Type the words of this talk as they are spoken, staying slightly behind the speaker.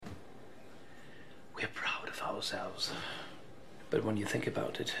ourselves. But when you think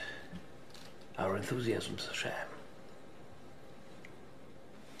about it, our enthusiasm's a sham.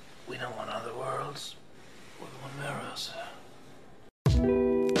 We don't want other worlds. We want mirrors.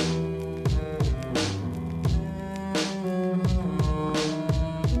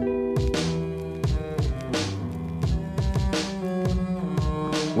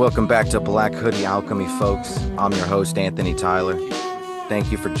 Welcome back to Black Hoodie Alchemy, folks. I'm your host, Anthony Tyler.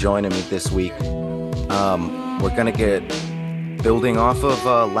 Thank you for joining me this week. We're going to get building off of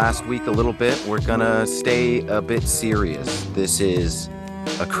last week a little bit. We're going to stay a bit serious. This is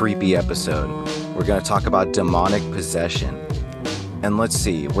a creepy episode. We're going to talk about demonic possession. And let's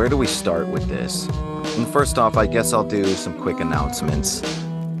see, where do we start with this? And first off, I guess I'll do some quick announcements.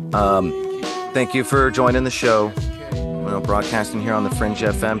 Thank you for joining the show. Broadcasting here on the Fringe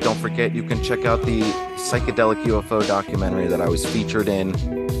FM. Don't forget, you can check out the psychedelic UFO documentary that I was featured in,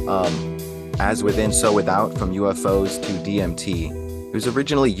 As Within, So Without, From UFOs to DMT. It was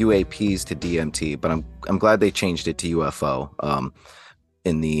originally UAPs to DMT, but I'm glad they changed it to UFO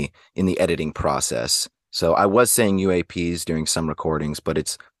in the editing process. So I was saying UAPs during some recordings, but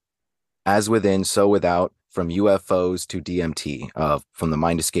it's As Within, So Without, From UFOs to DMT, from the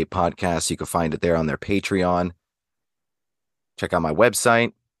Mind Escape podcast. You can find it there on their Patreon. Check out my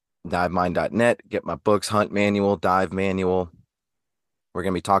website, divemind.net. Get my books, Hunt Manual, Dive Manual.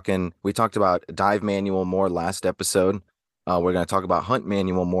 We talked about Dive Manual more last episode. We're going to talk about Hunt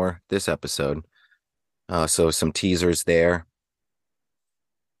Manual more this episode. So some teasers there.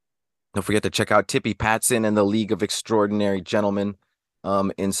 Don't forget to check out Tippy Patson and the League of Extraordinary Gentlemen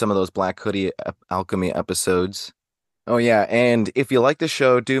in some of those Black Hoodie Alchemy episodes. Oh, yeah. And if you like the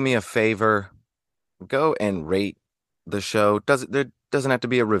show, do me a favor. Go and rate the show. There doesn't have to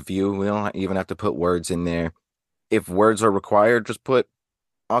be a review. We don't even have to put words in there. If words are required, just put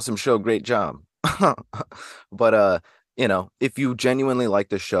awesome show, great job. But if you genuinely like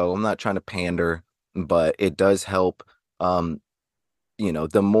the show, I'm not trying to pander, but it does help.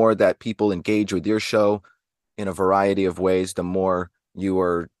 The more that people engage with your show in a variety of ways, the more you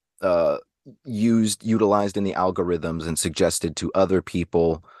are utilized in the algorithms and suggested to other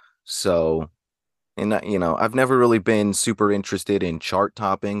people. So, and I've never really been super interested in chart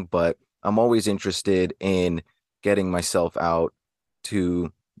topping, but I'm always interested in getting myself out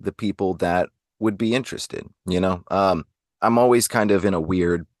to the people that would be interested. I'm always kind of in a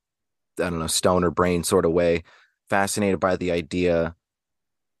weird, I don't know, stoner brain sort of way, fascinated by the idea,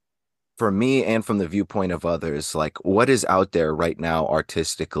 for me and from the viewpoint of others, like what is out there right now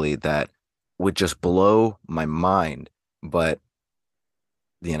artistically that would just blow my mind, but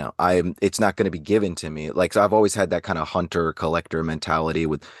it's not going to be given to me. Like, so I've always had that kind of hunter collector mentality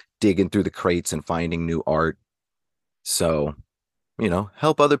with digging through the crates and finding new art. So,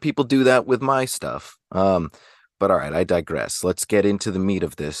 help other people do that with my stuff. But all right, I digress. Let's get into the meat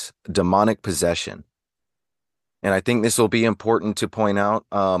of this: demonic possession. And I think this will be important to point out,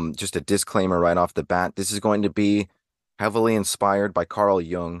 just a disclaimer right off the bat. This is going to be heavily inspired by Carl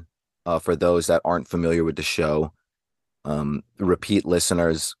Jung, for those that aren't familiar with the show. Repeat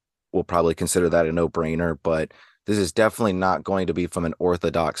listeners will probably consider that a no-brainer, but this is definitely not going to be from an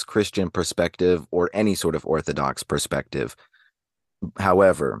Orthodox Christian perspective or any sort of Orthodox perspective.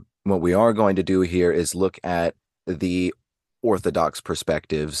 However, what we are going to do here is look at the Orthodox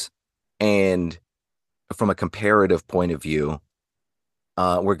perspectives, and from a comparative point of view,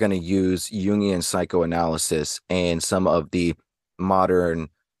 we're going to use Jungian psychoanalysis and some of the modern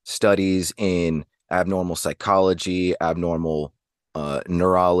studies in abnormal psychology, abnormal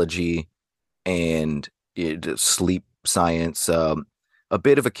neurology, and sleep science, a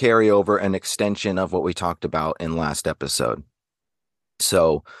bit of a carryover, an extension of what we talked about in last episode.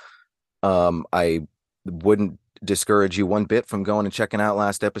 So I wouldn't discourage you one bit from going and checking out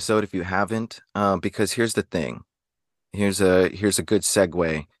last episode if you haven't, because here's the thing. Here's a good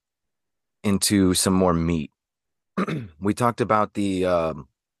segue into some more meat. We talked about the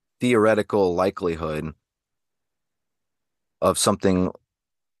theoretical likelihood of something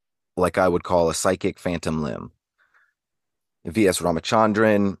like I would call a psychic phantom limb. V.S.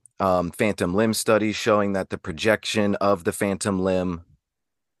 Ramachandran, phantom limb studies showing that the projection of the phantom limb,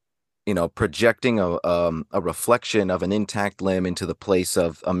 projecting a reflection of an intact limb into the place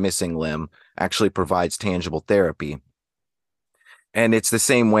of a missing limb actually provides tangible therapy. And it's the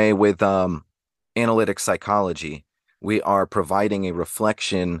same way with analytic psychology. We are providing a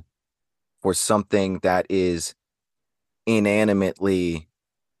reflection for something that is inanimately,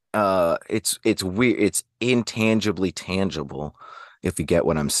 it's weird, it's intangibly tangible, if you get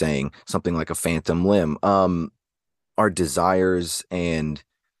what I'm saying. Something like a phantom limb. Our desires and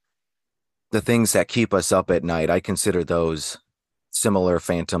the things that keep us up at night, I consider those similar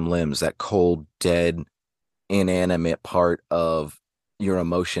phantom limbs, that cold, dead, inanimate part of your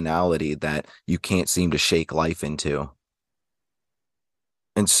emotionality that you can't seem to shake life into.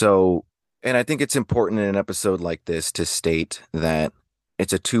 And so, and I think it's important in an episode like this to state that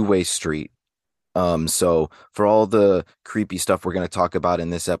it's a two-way street. So for all the creepy stuff we're going to talk about in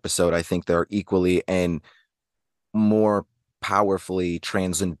this episode, I think there are equally and more powerfully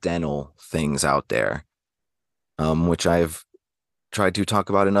transcendental things out there, which I've tried to talk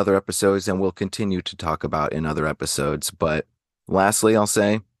about in other episodes and will continue to talk about in other episodes. But lastly, I'll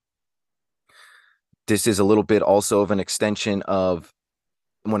say this is a little bit also of an extension of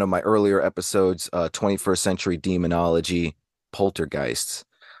one of my earlier episodes, 21st Century Demonology, Poltergeists.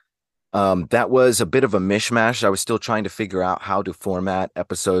 That was a bit of a mishmash. I was still trying to figure out how to format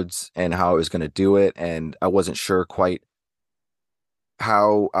episodes and how I was going to do it, and I wasn't sure quite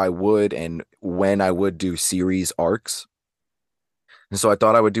how I would and when I would do series arcs. And so I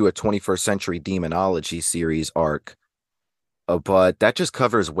thought I would do a 21st Century Demonology series arc, but that just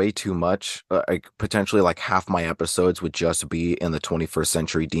covers way too much. Potentially like half my episodes would just be in the 21st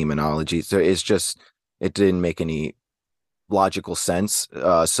Century Demonology. So it didn't make any logical sense.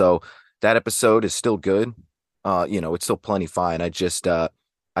 So that episode is still good. It's still plenty fine. I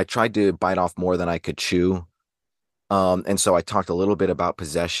tried to bite off more than I could chew. And so I talked a little bit about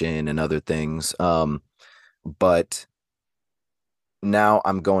possession and other things. But now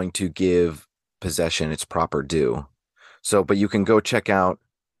I'm going to give possession its proper due. So, but you can go check out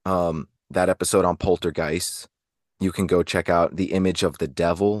that episode on Poltergeist. You can go check out The Image of the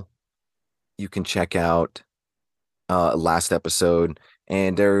Devil. You can check out last episode,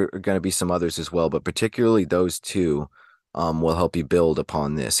 and there are going to be some others as well, but particularly those two will help you build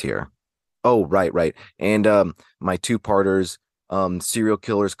upon this here. Oh, right, right. And my two-parters, serial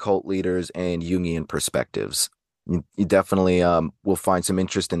killers, cult leaders, and Jungian perspectives. You definitely will find some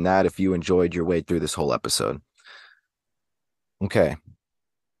interest in that if you enjoyed your way through this whole episode. Okay.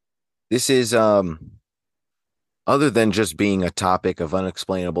 This is other than just being a topic of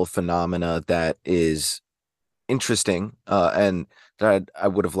unexplainable phenomena that is interesting and that I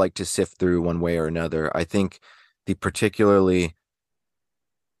would have liked to sift through one way or another. I think the particularly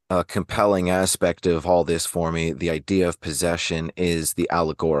compelling aspect of all this for me, the idea of possession, is the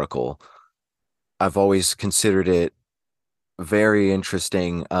allegorical. I've always considered it very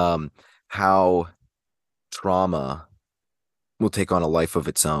interesting how trauma will take on a life of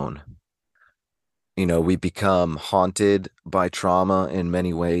its own. We become haunted by trauma in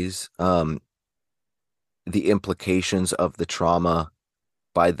many ways. The implications of the trauma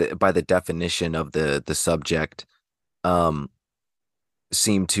by the definition of the subject um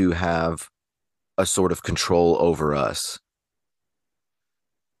seem to have a sort of control over us.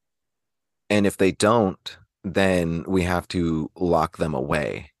 And if they don't, then we have to lock them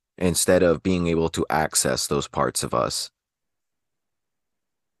away instead of being able to access those parts of us.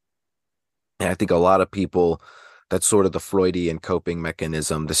 And I think a lot of people, that's sort of the Freudian coping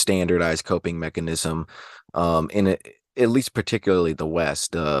mechanism, the standardized coping mechanism, at least particularly the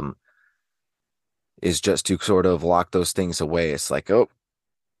West, is just to sort of lock those things away. It's like, oh,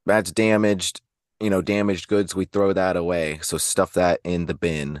 that's damaged, damaged goods. We throw that away. So stuff that in the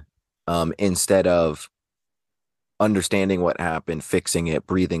bin, instead of understanding what happened, fixing it,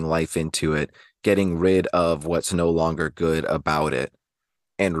 breathing life into it, getting rid of what's no longer good about it,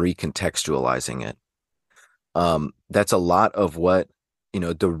 and recontextualizing it. That's a lot of what,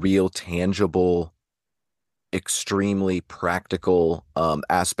 the real tangible, extremely practical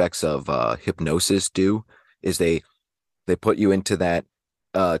aspects of hypnosis do is they put you into that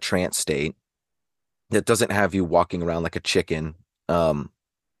trance state that doesn't have you walking around like a chicken. In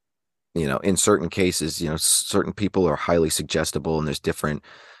certain cases, certain people are highly suggestible and there's different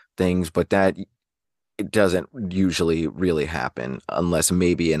things, but that it doesn't usually really happen unless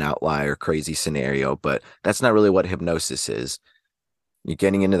maybe an outlier crazy scenario, but that's not really what hypnosis is. You're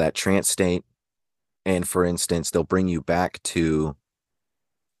getting into that trance state, and for instance, they'll bring you back to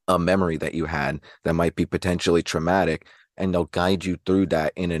a memory that you had that might be potentially traumatic, and they'll guide you through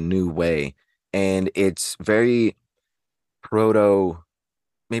that in a new way. And it's very proto,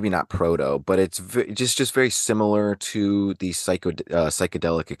 maybe not proto, but it's just very similar to the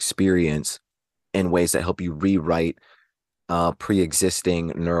psychedelic experience in ways that help you rewrite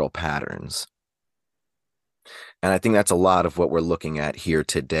pre-existing neural patterns. And I think that's a lot of what we're looking at here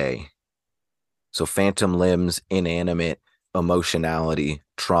today. So phantom limbs, inanimate emotionality,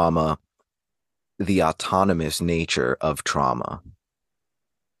 trauma, the autonomous nature of trauma.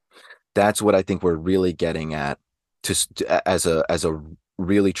 That's what I think we're really getting at as a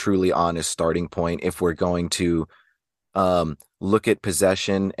really truly honest starting point if we're going to look at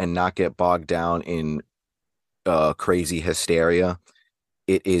possession and not get bogged down in crazy hysteria.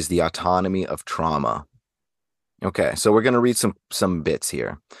 It is the autonomy of trauma. Okay, so we're going to read some bits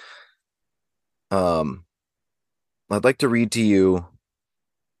here. Um, I'd like to read to you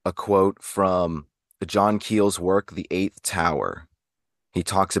a quote from John Keel's work, The Eighth Tower. He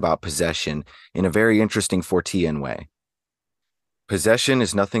talks about possession in a very interesting Fortean way. Possession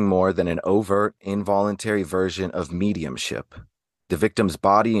is nothing more than an overt, involuntary version of mediumship. The victim's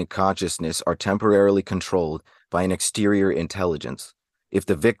body and consciousness are temporarily controlled by an exterior intelligence. If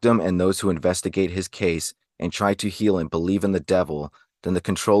the victim and those who investigate his case and try to heal him believe in the devil, then the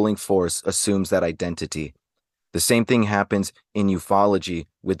controlling force assumes that identity. The same thing happens in ufology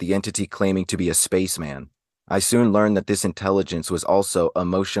with the entity claiming to be a spaceman. I soon learned that this intelligence was also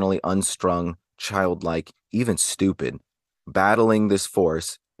emotionally unstrung, childlike, even stupid. Battling this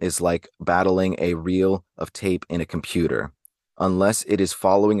force is like battling a reel of tape in a computer. Unless it is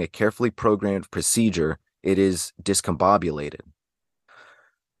following a carefully programmed procedure, it is discombobulated.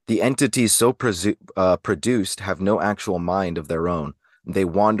 The entities so produced have no actual mind of their own. They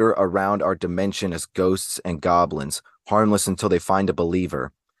wander around our dimension as ghosts and goblins, harmless until they find a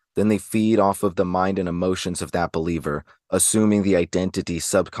believer. Then they feed off of the mind and emotions of that believer, assuming the identity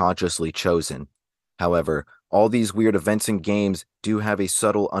subconsciously chosen. However, all these weird events and games do have a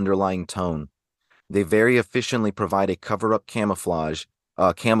subtle underlying tone. They very efficiently provide a cover-up camouflaging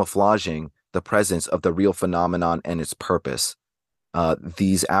the presence of the real phenomenon and its purpose.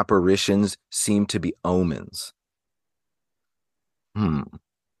 These apparitions seem to be omens.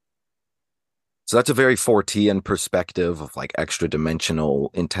 So that's a very Fortean perspective of like extra dimensional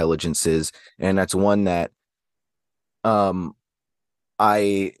intelligences, and that's one that um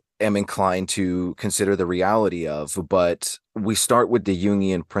I am inclined to consider the reality of. But we start with the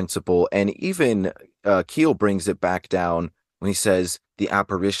Jungian principle, and even Keel brings it back down when he says the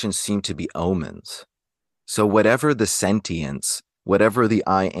apparitions seem to be omens. So whatever the sentience, whatever the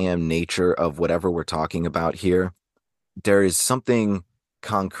I am nature of whatever we're talking about here, there is something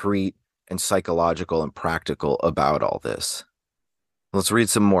concrete and psychological and practical about all this. Let's read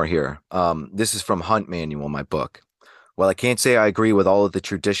some more here. This is from Hunt Manual, my book. While I can't say I agree with all of the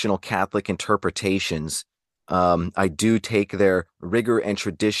traditional Catholic interpretations, I do take their rigor and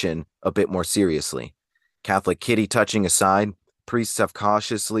tradition a bit more seriously. Catholic kitty touching aside, priests have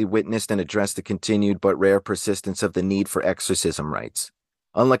cautiously witnessed and addressed the continued but rare persistence of the need for exorcism rites.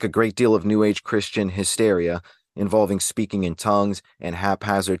 Unlike a great deal of New Age Christian hysteria involving speaking in tongues and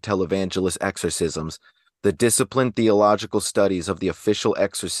haphazard televangelist exorcisms, the disciplined theological studies of the official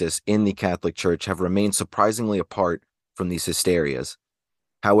exorcists in the Catholic Church have remained surprisingly apart from these hysterias.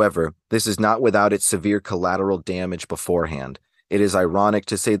 However, this is not without its severe collateral damage beforehand. It is ironic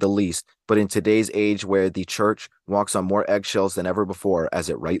to say the least, but in today's age where the Church walks on more eggshells than ever before, as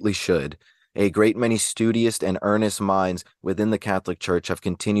it rightly should, a great many studious and earnest minds within the Catholic Church have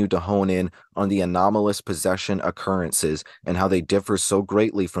continued to hone in on the anomalous possession occurrences and how they differ so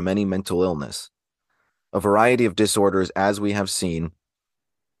greatly from any mental illness. A variety of disorders, as we have seen,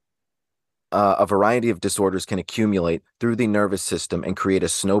 a variety of disorders can accumulate through the nervous system and create a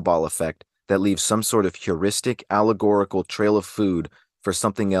snowball effect that leaves some sort of heuristic, allegorical trail of food for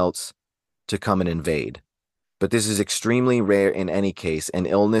something else to come and invade. But this is extremely rare in any case, and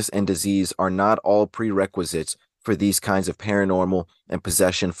illness and disease are not all prerequisites for these kinds of paranormal and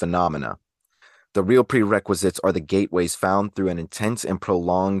possession phenomena. The real prerequisites are the gateways found through an intense and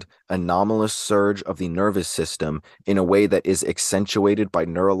prolonged anomalous surge of the nervous system in a way that is accentuated by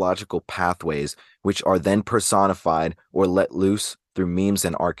neurological pathways, which are then personified or let loose through memes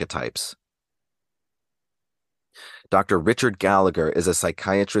and archetypes. Dr. Richard Gallagher is a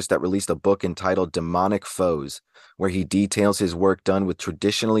psychiatrist that released a book entitled Demonic Foes, where he details his work done with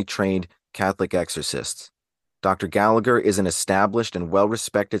traditionally trained Catholic exorcists. Dr. Gallagher is an established and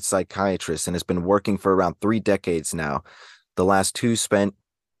well-respected psychiatrist and has been working for around 3 decades now, the last 2 spent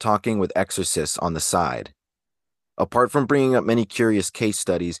talking with exorcists on the side. Apart from bringing up many curious case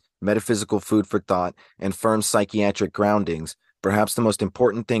studies, metaphysical food for thought, and firm psychiatric groundings, perhaps the most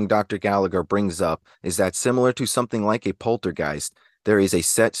important thing Dr. Gallagher brings up is that similar to something like a poltergeist, there is a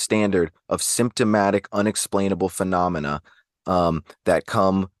set standard of symptomatic, unexplainable phenomena that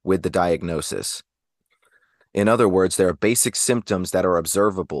come with the diagnosis. In other words, there are basic symptoms that are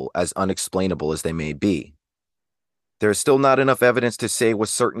observable, as unexplainable as they may be. There is still not enough evidence to say with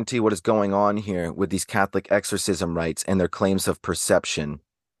certainty what is going on here with these Catholic exorcism rites and their claims of perception.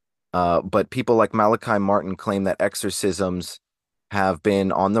 But people like Malachi Martin claim that exorcisms have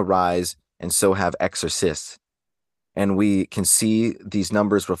been on the rise, and so have exorcists. And we can see these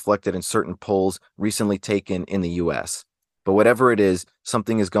numbers reflected in certain polls recently taken in the US. But whatever it is,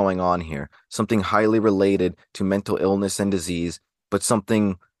 something is going on here, something highly related to mental illness and disease, but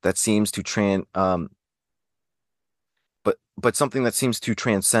something that seems to but something that seems to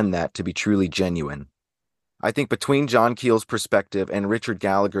transcend that to be truly genuine. I think between John Keel's perspective and Richard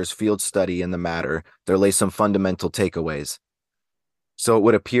Gallagher's field study in the matter, there lay some fundamental takeaways. So it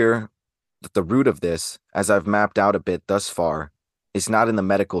would appear that the root of this, as I've mapped out a bit thus far, is not in the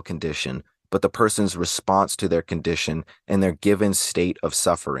medical condition, but the person's response to their condition and their given state of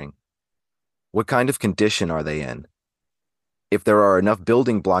suffering. What kind of condition are they in? If there are enough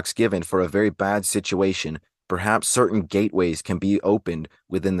building blocks given for a very bad situation, perhaps certain gateways can be opened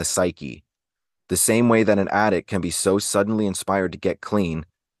within the psyche. The same way that an addict can be so suddenly inspired to get clean,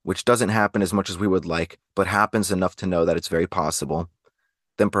 which doesn't happen as much as we would like, but happens enough to know that it's very possible,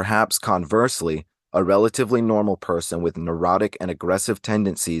 then perhaps conversely, a relatively normal person with neurotic and aggressive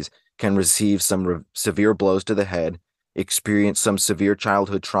tendencies can receive some severe blows to the head, experience some severe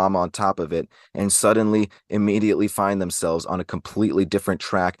childhood trauma on top of it, and suddenly immediately find themselves on a completely different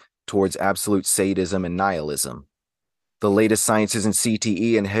track towards absolute sadism and nihilism. The latest sciences in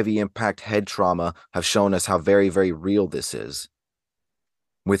CTE and heavy impact head trauma have shown us how very, very real this is.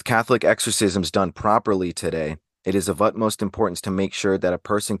 With Catholic exorcisms done properly today, it is of utmost importance to make sure that a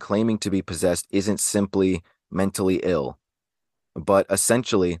person claiming to be possessed isn't simply mentally ill, but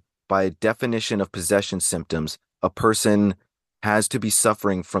essentially, by definition of possession symptoms, a person has to be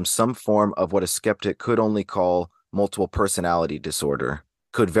suffering from some form of what a skeptic could only call multiple personality disorder,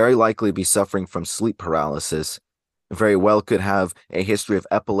 could very likely be suffering from sleep paralysis, very well could have a history of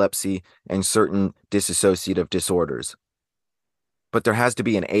epilepsy and certain dissociative disorders. But there has to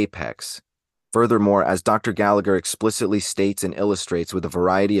be an apex. Furthermore, as Dr. Gallagher explicitly states and illustrates with a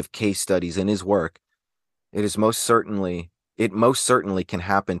variety of case studies in his work, it most certainly can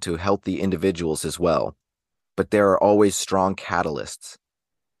happen to healthy individuals as well. But there are always strong catalysts.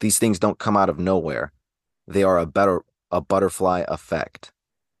 These things don't come out of nowhere. They are a butterfly effect.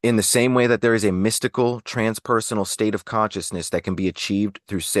 In the same way that there is a mystical, transpersonal state of consciousness that can be achieved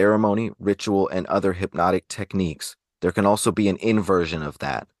through ceremony, ritual, and other hypnotic techniques, there can also be an inversion of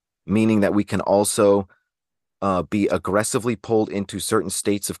that, meaning that we can also be aggressively pulled into certain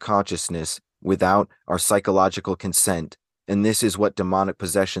states of consciousness without our psychological consent. And this is what demonic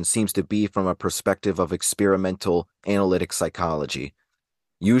possession seems to be from a perspective of experimental analytic psychology.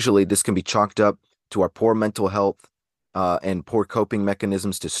 Usually, this can be chalked up to our poor mental health and poor coping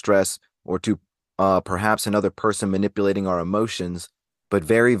mechanisms to stress, or to perhaps another person manipulating our emotions, but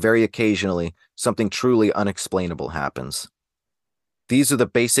very, very occasionally, something truly unexplainable happens. These are the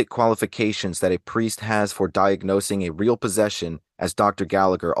basic qualifications that a priest has for diagnosing a real possession, as Dr.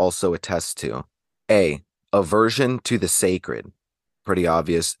 Gallagher also attests to. A. Aversion to the sacred. Pretty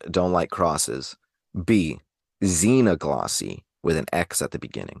obvious, don't like crosses. B. Xenoglossy, with an X at the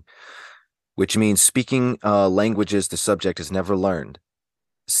beginning, which means speaking languages the subject has never learned.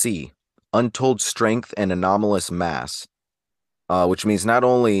 C. Untold strength and anomalous mass, which means not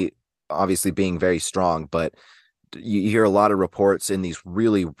only obviously being very strong, but you hear a lot of reports in these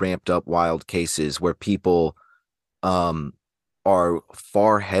really ramped up wild cases where people are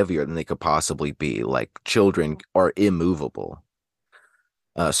far heavier than they could possibly be, like children are immovable.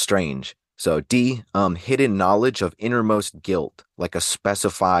 Strange. So D, hidden knowledge of innermost guilt, like a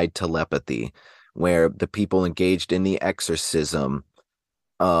specified telepathy, where the people engaged in the exorcism,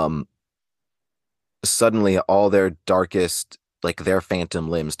 um, suddenly all their darkest, like their phantom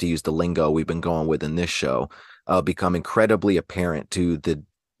limbs, to use the lingo we've been going with in this show, become incredibly apparent to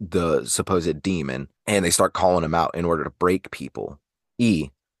the supposed demon, and they start calling him out in order to break people. E,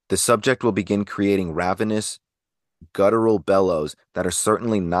 the subject will begin creating ravenous, guttural bellows that are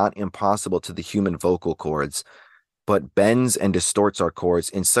certainly not impossible to the human vocal cords, but bends and distorts our cords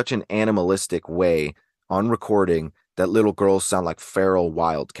in such an animalistic way on recording that little girls sound like feral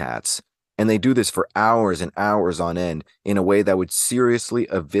wildcats. And they do this for hours and hours on end in a way that would seriously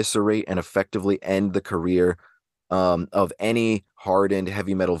eviscerate and effectively end the career of any hardened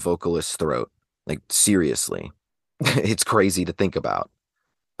heavy metal vocalist's throat. Like, seriously. It's crazy to think about.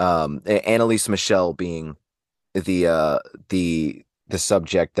 Annalise Michelle being the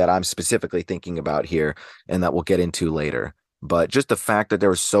subject that I'm specifically thinking about here, and that we'll get into later. But just the fact that there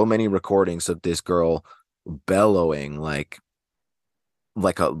were so many recordings of this girl bellowing like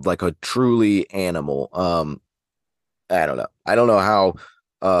a truly animal. I don't know. I don't know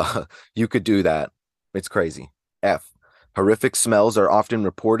how you could do that. It's crazy. F. Horrific smells are often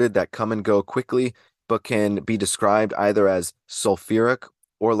reported that come and go quickly, but can be described either as sulfuric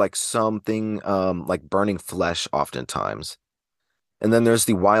or like something like burning flesh oftentimes. And then there's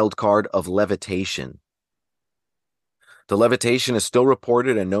the wild card of levitation. The levitation is still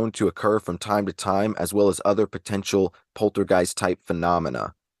reported and known to occur from time to time, as well as other potential poltergeist type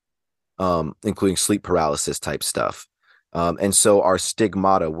phenomena, including sleep paralysis type stuff. And so are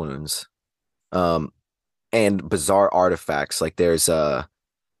stigmata wounds, um, and bizarre artifacts. Like there's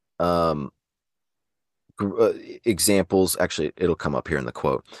um, uh, examples. Actually, it'll come up here in the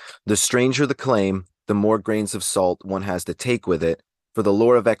quote. The stranger the claim, the more grains of salt one has to take with it, for the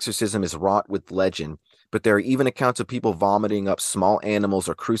lore of exorcism is wrought with legend. But there are even accounts of people vomiting up small animals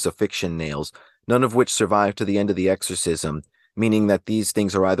or crucifixion nails, none of which survive to the end of the exorcism, meaning that these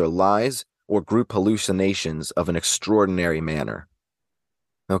things are either lies or group hallucinations of an extraordinary manner.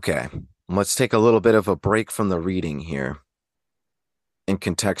 Okay, let's take a little bit of a break from the reading here and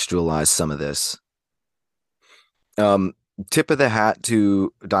contextualize some of this. Um, Tip of the hat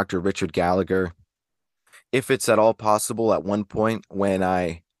to Dr. Richard Gallagher. If it's at all possible, at one point when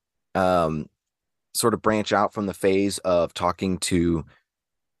I um, sort of branch out from the phase of talking to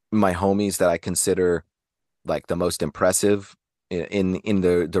my homies that I consider like the most impressive in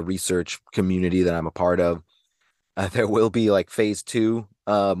the research community that I'm a part of, there will be like phase two,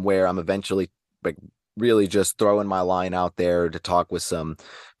 where I'm eventually like really just throwing my line out there to talk with some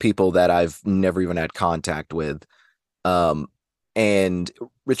people that I've never even had contact with. Um, and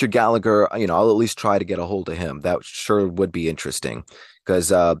Richard Gallagher, I'll at least try to get a hold of him. That sure would be interesting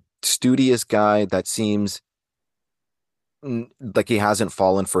because studious guy that seems like he hasn't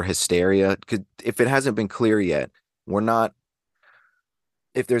fallen for hysteria. Could if it hasn't been clear yet, we're not.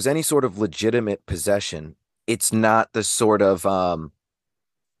 If there's any sort of legitimate possession, it's not the sort of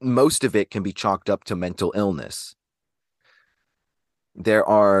most of it can be chalked up to mental illness. There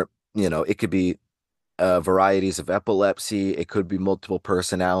are, it could be varieties of epilepsy, it could be multiple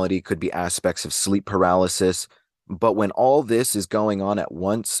personality, could be aspects of sleep paralysis. But when all this is going on at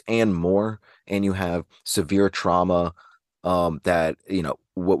once and more, and you have severe trauma, that,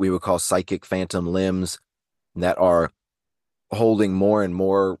 what we would call psychic phantom limbs that are holding more and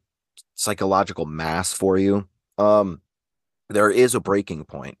more psychological mass for you, there is a breaking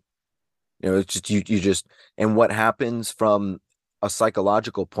point. It's just you just and what happens from a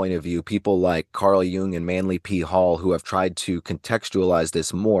psychological point of view, people like Carl Jung and Manly P. Hall, who have tried to contextualize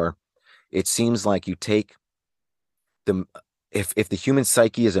this more, it seems like you take the if the human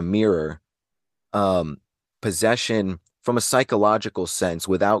psyche is a mirror, um, possession from a psychological sense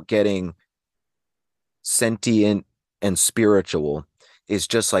without getting sentient and spiritual is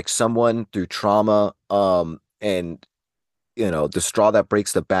just like someone through trauma, and the straw that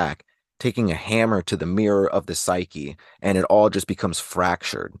breaks the back, taking a hammer to the mirror of the psyche, and it all just becomes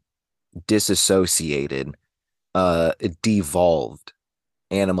fractured, disassociated, devolved,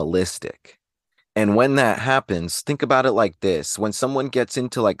 animalistic. And when that happens, think about it like this. When someone gets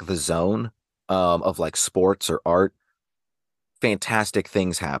into like the zone of like sports or art, fantastic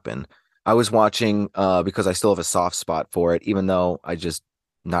things happen. I was watching because I still have a soft spot for it, even though I just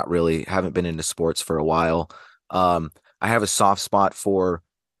not really haven't been into sports for a while. Um, I have a soft spot for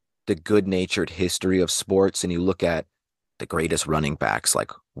the good-natured history of sports, and you look at the greatest running backs like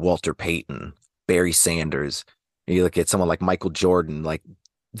Walter Payton, Barry Sanders, and you look at someone like Michael Jordan, like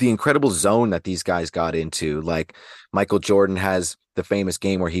the incredible zone that these guys got into. Like Michael Jordan has the famous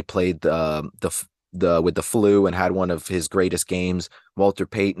game where he played the with the flu and had one of his greatest games. Walter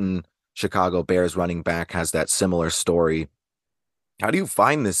Payton, Chicago Bears running back, has that similar story. How do you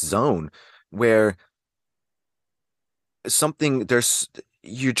find this zone where something there's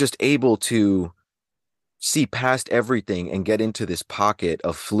you're just able to see past everything and get into this pocket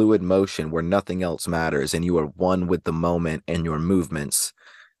of fluid motion where nothing else matters and you are one with the moment and your movements,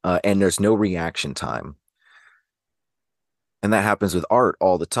 and there's no reaction time, and that happens with art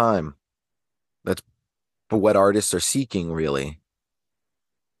all the time. That's what artists are seeking, really.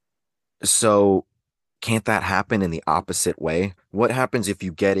 So can't that happen in the opposite way? What happens if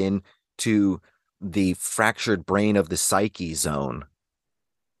you get into the fractured brain of the psyche zone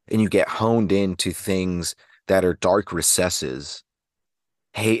and you get honed into things that are dark recesses,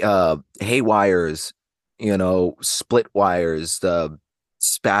 haywires, split wires, the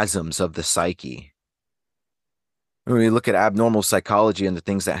spasms of the psyche. When we look at abnormal psychology and the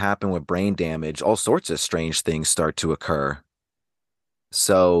things that happen with brain damage, all sorts of strange things start to occur.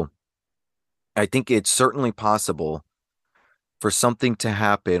 So I think it's certainly possible for something to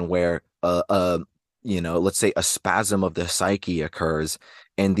happen where let's say a spasm of the psyche occurs,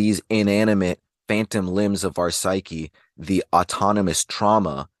 and these inanimate phantom limbs of our psyche, the autonomous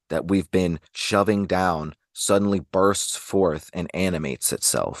trauma that we've been shoving down suddenly bursts forth and animates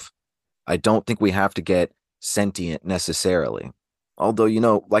itself. I don't think we have to get sentient necessarily.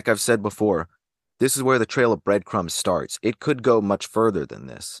 Although, like I've said before, this is where the trail of breadcrumbs starts. It could go much further than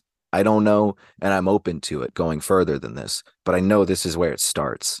this. I don't know, and I'm open to it going further than this, but I know this is where it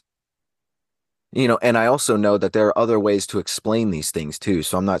starts. And I also know that there are other ways to explain these things too.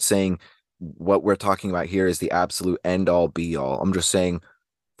 So I'm not saying what we're talking about here is the absolute end all be all. I'm just saying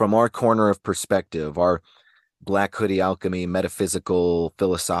from our corner of perspective, our Black Hoodie Alchemy, metaphysical,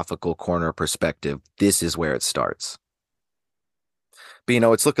 philosophical corner perspective, this is where it starts. But,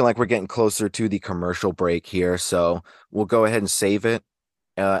 it's looking like we're getting closer to the commercial break here. So we'll go ahead and save it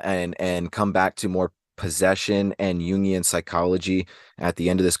and come back to more possession and Jungian psychology at the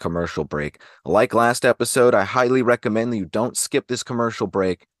end of this commercial break. Like last episode, I highly recommend that you don't skip this commercial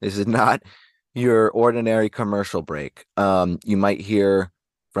break. This is not your ordinary commercial break. You might hear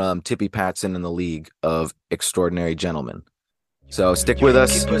from Tippy Patson in the League of Extraordinary Gentlemen. So stick with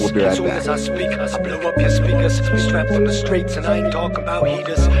us. We'll be right back. As I speak, I blow up your speakers. Strapped on the streets, and I ain't talking about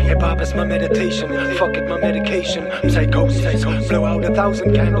heaters. Hip hop is my meditation. Fuck it, my medication. Psychosis. Blow out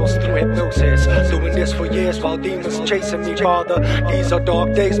 1,000 candles through hypnosis. Doing this for years while demons chasing me, father. These are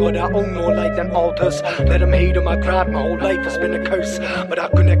dark days, but I own more light than altars. Let them hate on my craft. My whole life has been a curse, but I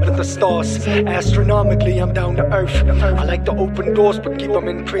connect with the stars. Astronomically, I'm down to earth. I like to open doors, but keep them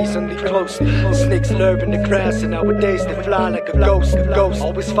increasingly close. Snakes lurk in the grass, and nowadays they fly like a ghost.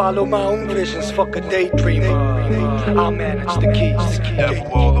 Always follow my own visions, fuck a daydreamer. I'll manage the keys.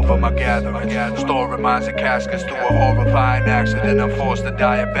 Devil all over my gathering, storing minds and caskets through a horrifying accident. I'm forced to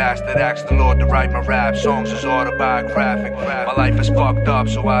die a bastard. Ask the Lord to write my rap songs is autobiographic. My life is fucked up,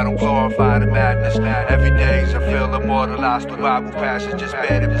 so I don't glorify the madness. Every day is a feel immortalized through Bible passages,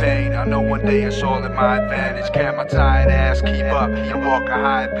 bad in pain. I know one day it's all in my advantage. Can my tired ass keep up and walk a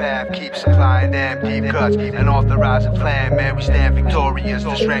high path? Keep supplying damn deep cuts and authorize a plan. Man, we stand victorious.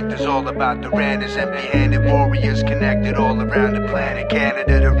 The strength is all about the Randers, empty-handed warriors connected all around the planet.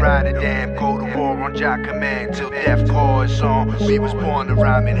 Canada to Rotterdam, go to war on Jack command till death calls on. We was born to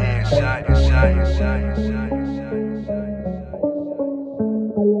rhyme in hand,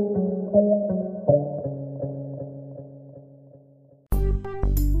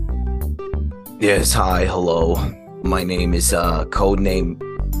 Yes, hi, hello. My name is codename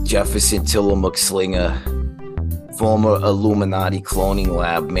Jefferson Tillamook Slinger, former Illuminati cloning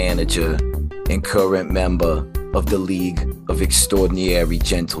lab manager and current member of the League of Extraordinary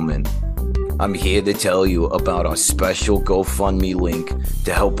Gentlemen. I'm here to tell you about our special GoFundMe link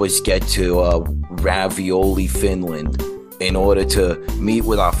to help us get to Ravioli, Finland, in order to meet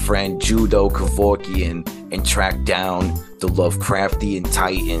with our friend Judo Kevorkian and track down the Lovecraftian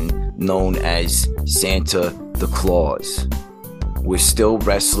titan known as Santa the Claus. We're still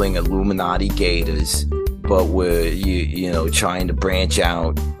wrestling Illuminati gators, but we're trying to branch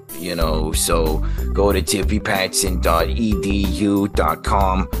out, so go to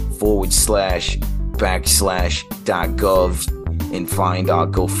tippypatson.edu.com//.gov and find our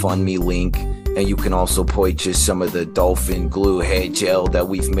GoFundMe link, and you can also purchase some of the dolphin glue hair gel that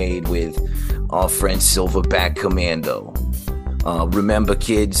we've made with our friend Silverback Commando. Remember,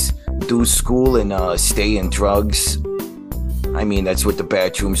 kids, do school and stay in drugs. I mean, that's what the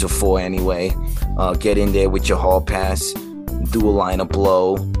bathrooms are for anyway. Get in there with your hall pass, do a line of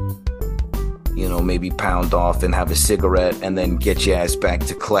blow, maybe pound off and have a cigarette, and then get your ass back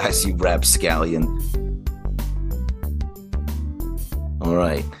to class, you rapscallion. All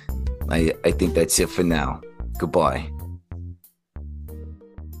right, I think that's it for now. Goodbye.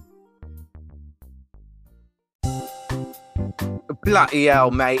 Bloody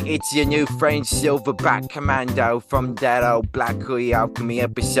hell, mate, it's your new friend Silverback Commando from that old Black Hoodie Alchemy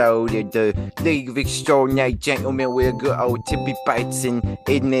episode of the League of Extraordinary Gentlemen with a good old Tippy Patson,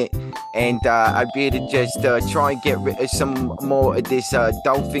 isn't it? And I'm here to just try and get rid of some more of this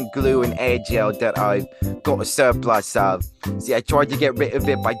dolphin glue and air gel that I've got a surplus of. See, I tried to get rid of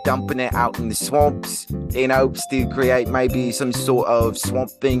it by dumping it out in the swamps in hopes to create maybe some sort of swamp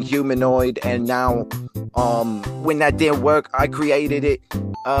thing humanoid, and now when that didn't work, I created it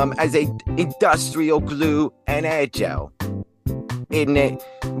as a industrial glue and air gel. Isn't it?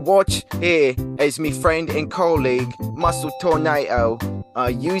 Watch here as my friend and colleague Muscle Tornado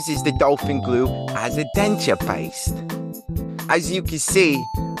uses the dolphin glue as a denture paste. As you can see,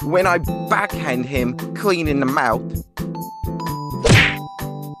 when I backhand him clean in the mouth,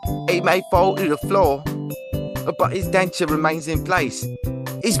 he may fall to the floor, but his denture remains in place.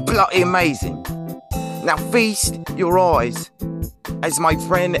 It's bloody amazing. Now feast your eyes as my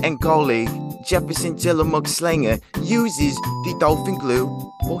friend and colleague Jefferson Tillamook Slinger uses the dolphin glue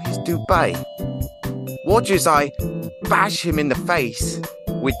for his toupee. Watch as I bash him in the face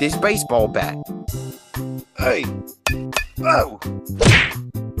with this baseball bat. Hey! Oh!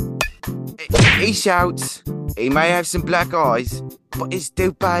 He shouts. He may have some black eyes, but his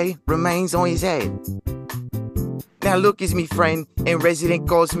toupee remains on his head. Now look as me friend and resident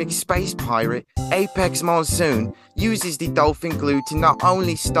cosmic space pirate, Apex Monsoon, uses the dolphin glue to not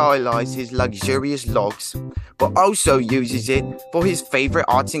only stylize his luxurious locks, but also uses it for his favorite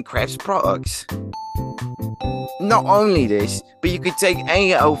arts and crafts products. Not only this, but you could take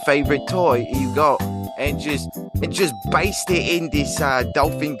any old favorite toy you got and just baste it in this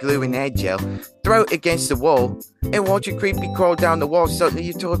dolphin glue and hair gel, throw it against the wall, and watch it creepy crawl down the wall so that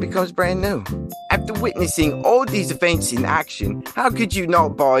your toy becomes brand new. After witnessing all these events in action, how could you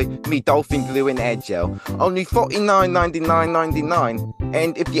not buy me dolphin glue and hair gel? Only $49.99.99,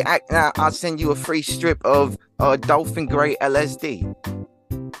 and if you act now, I'll send you a free strip of dolphin grey LSD.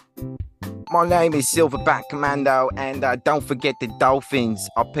 My name is Silverback Commando, and don't forget the dolphins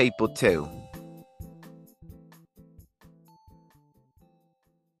are people too.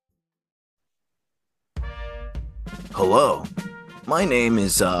 Hello, my name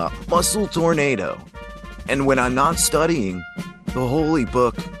is Muscle Tornado, and when I'm not studying the holy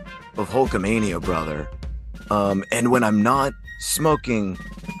book of Hulkamania, brother, and when I'm not smoking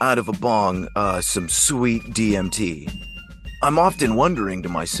out of a bong some sweet DMT, I'm often wondering to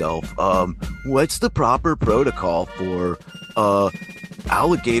myself, what's the proper protocol for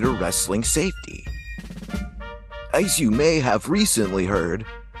alligator wrestling safety? As you may have recently heard,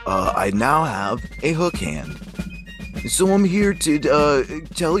 I now have a hook hand. So I'm here to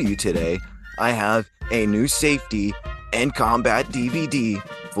tell you today, I have a new safety and combat DVD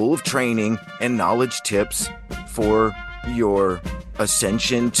full of training and knowledge tips for your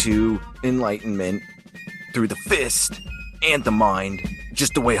ascension to enlightenment through the fist and the mind,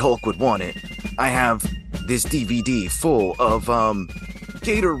 just the way Hulk would want it. I have this DVD full of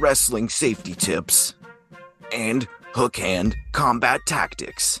gator wrestling safety tips and hook hand combat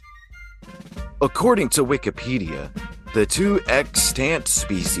tactics. According to Wikipedia, the two extant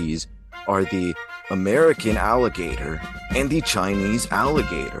species are the American alligator and the Chinese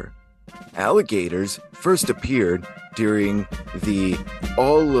alligator. Alligators first appeared during the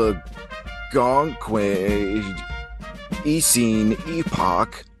Oligocene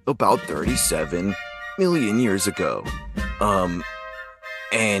epoch about 37 million years ago.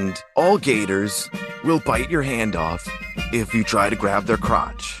 And all gators will bite your hand off if you try to grab their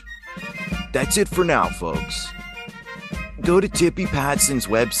crotch. That's it for now, folks. Go to Tippy Patson's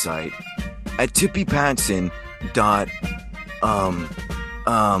website at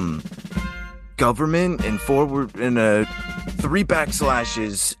tippypatson.government and forward in a 3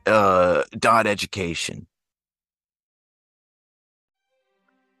 backslashes dot education.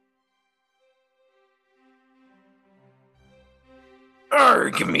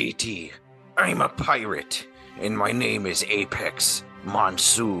 Arg, matey. I'm a pirate, and my name is Apex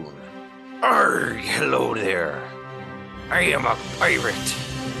Monsoon. Arg, hello there. I am a pirate.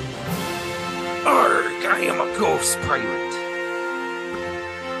 Arg, I am a ghost pirate.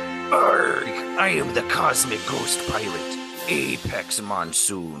 Arg, I am the cosmic ghost pirate, Apex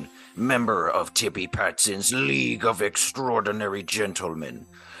Monsoon, member of Tippy Patson's League of Extraordinary Gentlemen,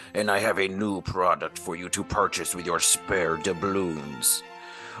 and I have a new product for you to purchase with your spare doubloons.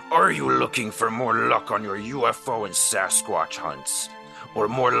 Are you looking for more luck on your UFO and Sasquatch hunts, or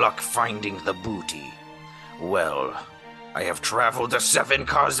more luck finding the booty? Well, I have traveled the 7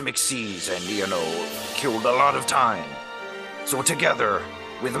 cosmic seas and, killed a lot of time. So together,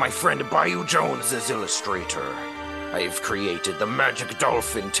 with my friend Bayou Jones as illustrator, I have created the Magic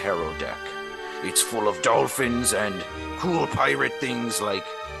Dolphin Tarot deck. It's full of dolphins and cool pirate things like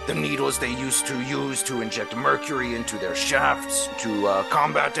the needles they used to use to inject mercury into their shafts to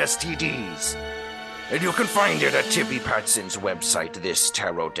combat STDs. And you can find it at Tippy Patson's website, this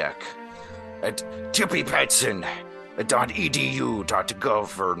tarot deck, at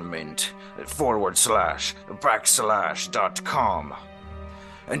tippypatson.edu.government//.com.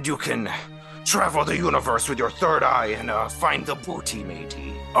 And you can travel the universe with your third eye and find the booty,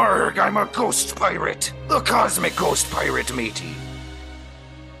 matey. Arg, I'm a ghost pirate, the cosmic ghost pirate, matey.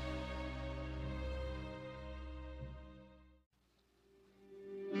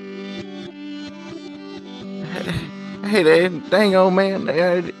 Hey there, dang old man,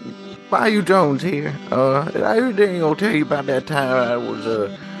 Bayou Jones here. I ain't gonna tell you about that time I was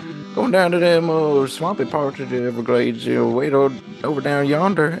going down to them swampy parts of the Everglades, way over down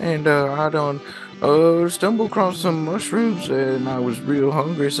yonder, and I done stumbled across some mushrooms, and I was real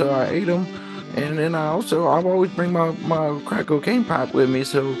hungry, so I ate them. And then I always bring my crack cocaine pipe with me,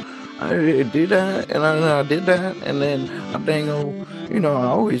 so I did that, and I did that, and then I dango, I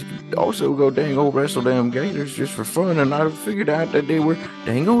always also go dango wrestle them gators just for fun, and I figured out that they were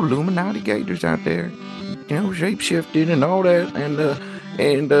dango Illuminati gators out there, shape shifted and all that, and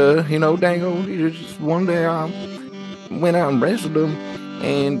dango, just one day I went out and wrestled them,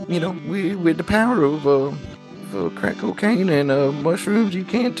 and we with the power of crack cocaine and mushrooms, you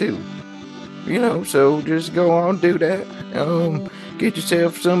can too. So just go on, do that. Get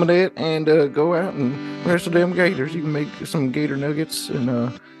yourself some of that and go out and wrestle them gators. You can make some gator nuggets, and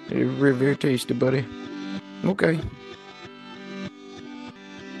they're very, very tasty, buddy. Okay.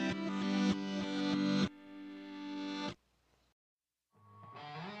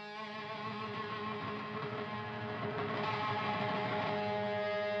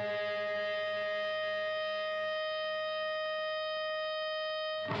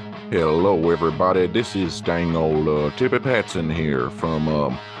 Hello, everybody. This is dang old Tippy Patson here from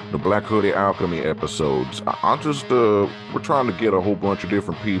the Black Hoodie Alchemy episodes. We're trying to get a whole bunch of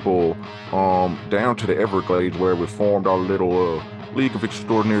different people down to the Everglades where we formed our little League of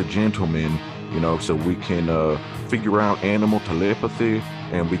Extraordinary Gentlemen, so we can figure out animal telepathy,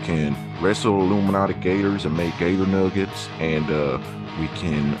 and we can wrestle Illuminati gators and make gator nuggets, and we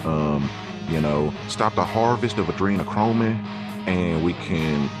can, stop the harvest of adrenochrome, and we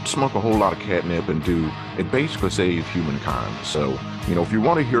can smoke a whole lot of catnip and basically save humankind. So, if you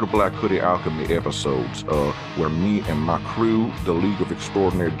want to hear the Black Hoodie Alchemy episodes, where me and my crew, the League of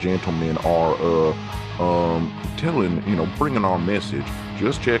Extraordinary Gentlemen, are bringing our message,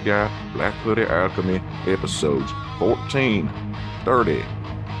 just check out Black Hoodie Alchemy episodes 14, 30,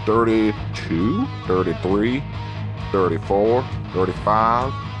 32, 33, 34,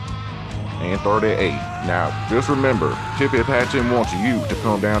 35, and 38. Now, just remember, Tippy Patson wants you to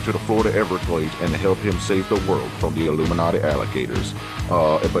come down to the Florida Everglades and help him save the world from the Illuminati alligators.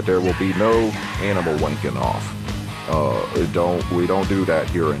 But there will be no animal wanking off. We don't do that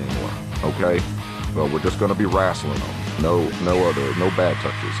here anymore, okay? Well, we're just gonna be wrestling them. No bad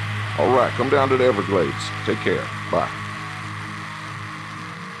touches. All right, come down to the Everglades. Take care. Bye.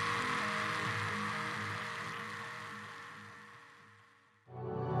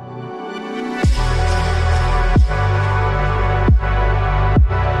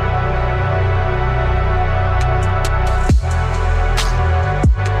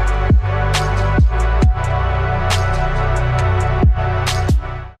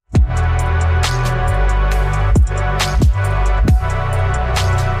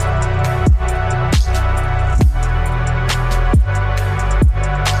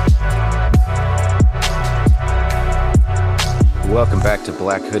 Welcome back to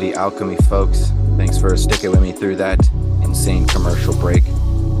Black Hoodie Alchemy, folks. Thanks for sticking with me through that insane commercial break.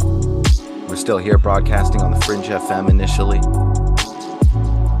 We're still here broadcasting on the Fringe FM initially.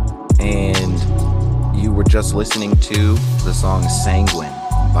 And you were just listening to the song Sanguine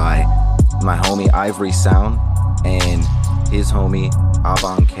by my homie Ivory Sound and his homie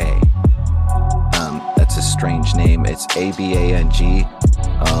Aban K. That's a strange name. It's A-B-A-N-G,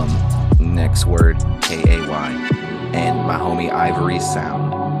 next word K-A-Y. And my homie Ivory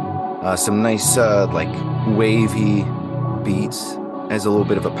Sound. Some nice, wavy beats as a little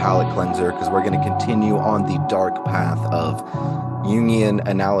bit of a palate cleanser, because we're going to continue on the dark path of Jungian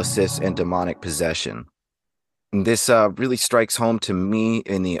analysis and demonic possession. And this really strikes home to me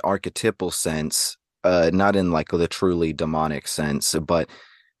in the archetypal sense, not in the truly demonic sense, but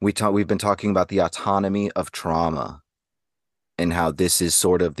we've been talking about the autonomy of trauma and how this is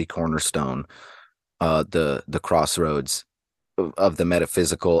sort of the cornerstone, the crossroads of the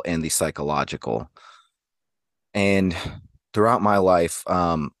metaphysical and the psychological. And throughout my life,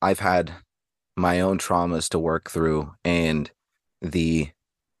 I've had my own traumas to work through, and I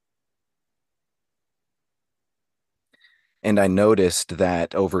noticed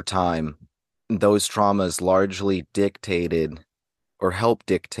that over time, those traumas largely dictated or helped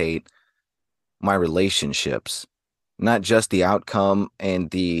dictate my relationships, not just the outcome and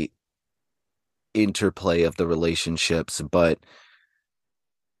the interplay of the relationships, but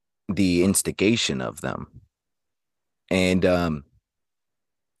the instigation of them. And,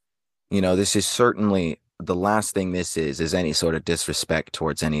 this is certainly the last thing this is any sort of disrespect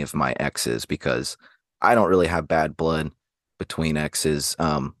towards any of my exes, because I don't really have bad blood between exes.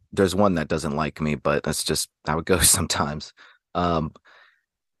 There's one that doesn't like me, but that's just how it goes sometimes. But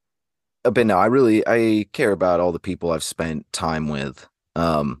no, I care about all the people I've spent time with.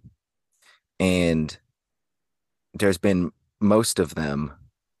 And there's been most of them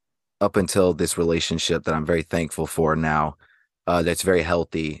up until this relationship that I'm very thankful for now, that's very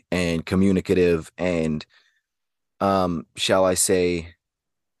healthy and communicative and, shall I say,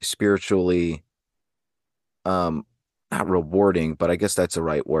 spiritually, not rewarding, but I guess that's the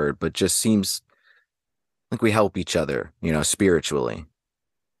right word, but just seems like we help each other, spiritually.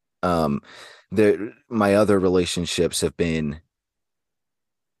 Um, my other relationships have been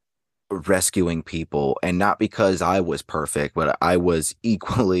rescuing people, and not because I was perfect, but I was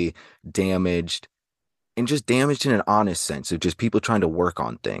equally damaged, and just damaged in an honest sense of just people trying to work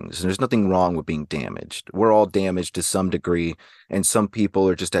on things. And there's nothing wrong with being damaged. We're all damaged to some degree, and some people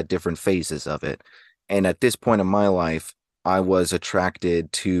are just at different phases of it. And at this point in my life, I was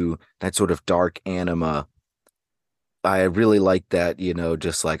attracted to that sort of dark anima. I really like that,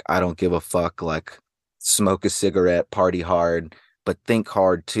 just like I don't give a fuck, like smoke a cigarette, party hard, but think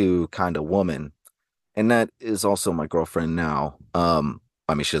hard too kind of woman. And that is also my girlfriend now. I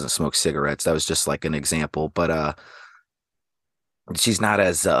mean, she doesn't smoke cigarettes. That was just like an example, but she's not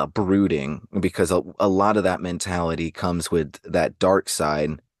as brooding, because a lot of that mentality comes with that dark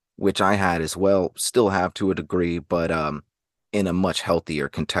side, which I had as well, still have to a degree, but in a much healthier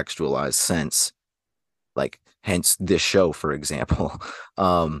contextualized sense, like hence this show, for example.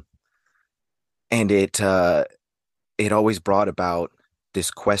 Um, and it always brought about this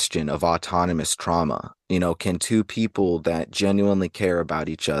question of autonomous trauma. Can two people that genuinely care about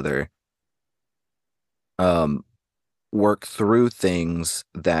each other um, work through things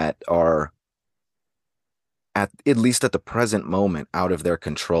that are at least at the present moment out of their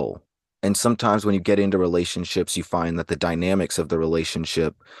control? And sometimes when you get into relationships, you find that the dynamics of the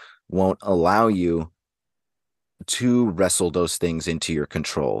relationship won't allow you to wrestle those things into your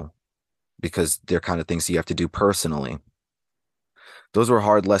control, because they're kind of things you have to do personally. Those were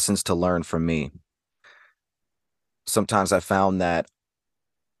hard lessons to learn from me. Sometimes I found that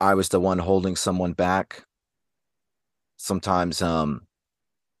I was the one holding someone back. Sometimes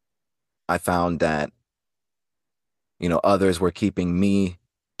I found that others were keeping me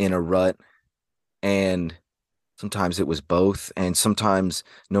in a rut, and sometimes it was both. And sometimes,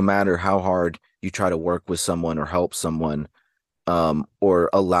 no matter how hard you try to work with someone or help someone, or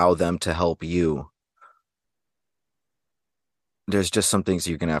allow them to help you, there's just some things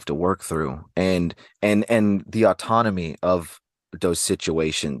you're gonna have to work through. And the autonomy of those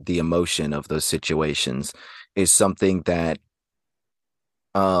situations, the emotion of those situations, is something that,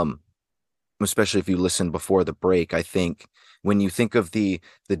 um especially if you listen before the break, I think when you think of the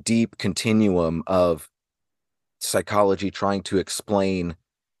deep continuum of psychology trying to explain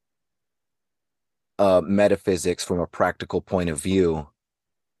metaphysics from a practical point of view,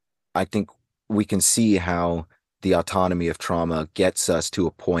 I think we can see how the autonomy of trauma gets us to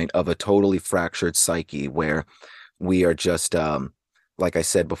a point of a totally fractured psyche, where we are just, like I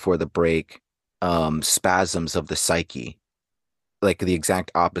said before the break, spasms of the psyche, like the exact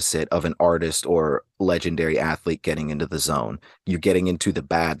opposite of an artist or legendary athlete getting into the zone. You're getting into the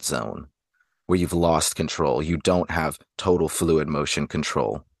bad zone, where you've lost control. You don't have total fluid motion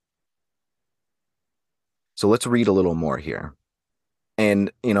control. So let's read a little more here.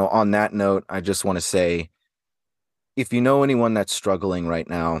 And, on that note, I just want to say, if you know anyone that's struggling right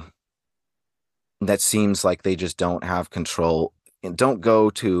now, that seems like they just don't have control, and don't go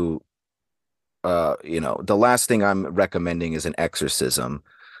to, the last thing I'm recommending is an exorcism.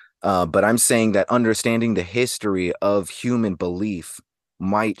 But I'm saying that understanding the history of human belief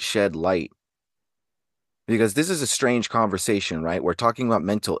might shed light, because this is a strange conversation, right? We're talking about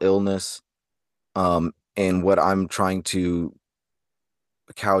mental illness, and what I'm trying to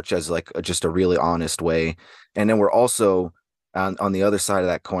couch as like just a really honest way. And then we're also on the other side of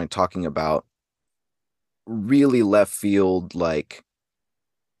that coin talking about really left field, like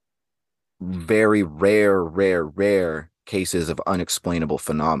very rare cases of unexplainable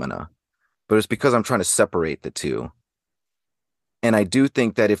phenomena. But it's because I'm trying to separate the two. And I do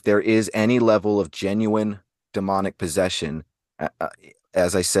think that if there is any level of genuine demonic possession,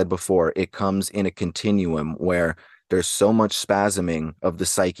 as I said before, it comes in a continuum where there's so much spasming of the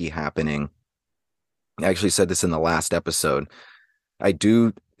psyche happening. I actually said this in the last episode. I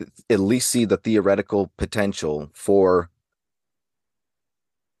do at least see the theoretical potential for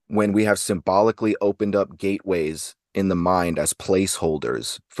when we have symbolically opened up gateways in the mind as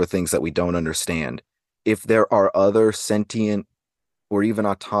placeholders for things that we don't understand. If there are other sentient or even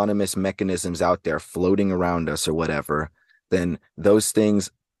autonomous mechanisms out there floating around us or whatever, then those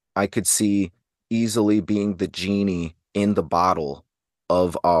things I could see easily being the genie in the bottle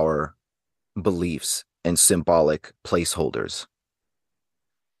of our beliefs and symbolic placeholders.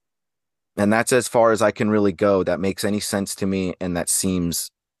 And that's as far as I can really go. That makes any sense to me, and that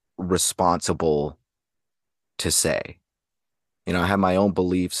seems responsible to say. I have my own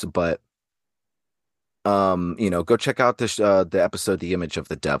beliefs, but Go check out the episode The Image of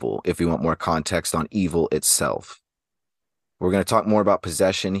the Devil if you want more context on evil itself. We're going to talk more about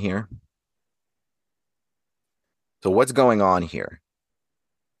possession here. So what's going on here?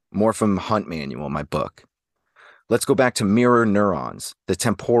 More from Hunt Manual, my book. Let's go back to mirror neurons, the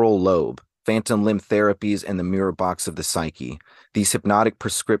temporal lobe, phantom limb therapies, and the mirror box of the psyche. These hypnotic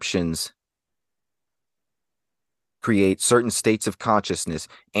prescriptions create certain states of consciousness,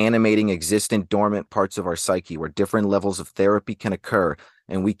 animating existent dormant parts of our psyche where different levels of therapy can occur,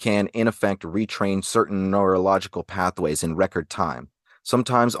 and we can, in effect, retrain certain neurological pathways in record time,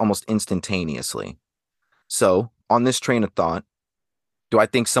 sometimes almost instantaneously. So, on this train of thought, do I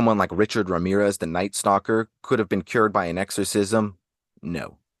think someone like Richard Ramirez, the Night Stalker, could have been cured by an exorcism?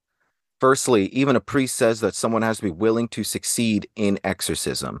 No. Firstly, even a priest says that someone has to be willing to succeed in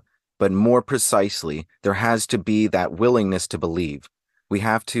exorcism. But more precisely, there has to be that willingness to believe. We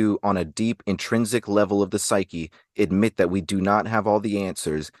have to, on a deep, intrinsic level of the psyche, admit that we do not have all the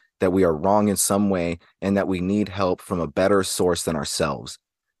answers, that we are wrong in some way, and that we need help from a better source than ourselves.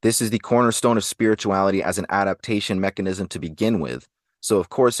 This is the cornerstone of spirituality as an adaptation mechanism to begin with. So, of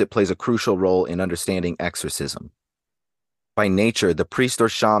course, it plays a crucial role in understanding exorcism. By nature, the priest or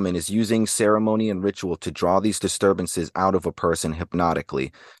shaman is using ceremony and ritual to draw these disturbances out of a person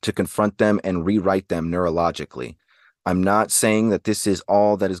hypnotically, to confront them and rewrite them neurologically. I'm not saying that this is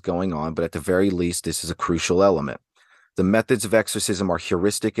all that is going on, but at the very least, this is a crucial element. The methods of exorcism are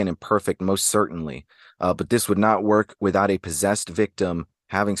heuristic and imperfect, most certainly, but this would not work without a possessed victim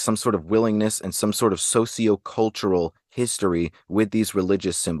having some sort of willingness and some sort of socio-cultural history with these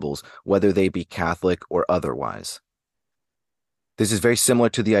religious symbols, whether they be Catholic or otherwise. This is very similar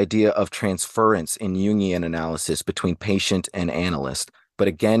to the idea of transference in Jungian analysis between patient and analyst. But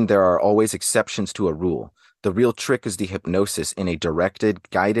again, there are always exceptions to a rule. The real trick is the hypnosis in a directed,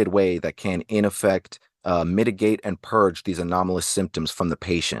 guided way that can, in effect, mitigate and purge these anomalous symptoms from the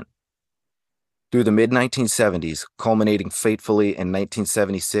patient. Through the mid-1970s, culminating fatefully in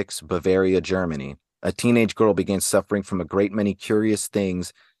 1976, Bavaria, Germany, a teenage girl began suffering from a great many curious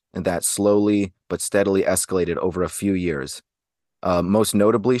things that slowly but steadily escalated over a few years. Most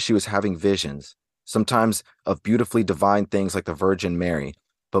notably, she was having visions, sometimes of beautifully divine things like the Virgin Mary,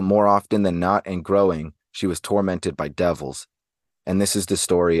 but more often than not and growing, she was tormented by devils. And this is the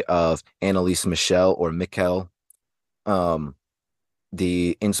story of Anneliese Michel, or Michel,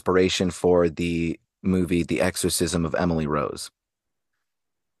 the inspiration for the movie The Exorcism of Emily Rose.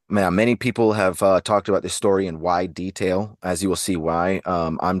 Man, many people have talked about this story in wide detail, as you will see why.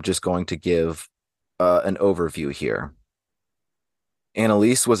 I'm just going to give an overview here.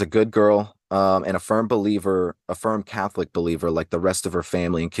 Anneliese was a good girl and a firm Catholic believer like the rest of her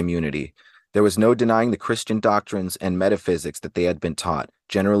family and community. There was no denying the Christian doctrines and metaphysics that they had been taught,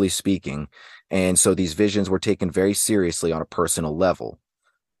 generally speaking, and so these visions were taken very seriously on a personal level.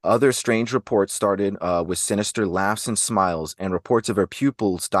 Other strange reports started with sinister laughs and smiles and reports of her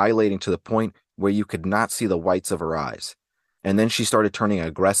pupils dilating to the point where you could not see the whites of her eyes. And then she started turning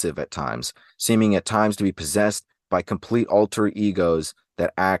aggressive at times, seeming at times to be possessed by complete alter egos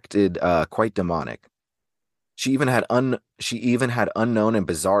that acted quite demonic. She even had unknown and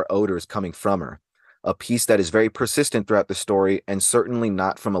bizarre odors coming from her, a piece that is very persistent throughout the story and certainly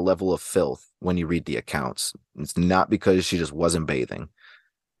not from a level of filth when you read the accounts. It's not because she just wasn't bathing.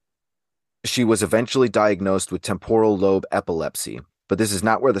 She was eventually diagnosed with temporal lobe epilepsy, but this is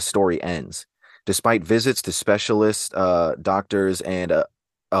not where the story ends. Despite visits to specialists, doctors, and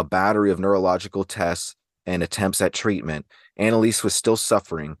a battery of neurological tests and attempts at treatment, Anneliese was still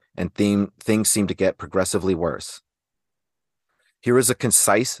suffering, and things seemed to get progressively worse. Here is a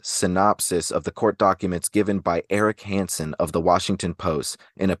concise synopsis of the court documents given by Eric Hansen of the Washington Post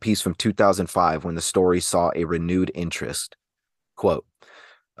in a piece from 2005 when the story saw a renewed interest. Quote,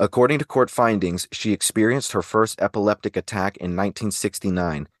 according to court findings, she experienced her first epileptic attack in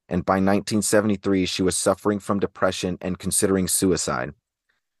 1969, and by 1973, she was suffering from depression and considering suicide.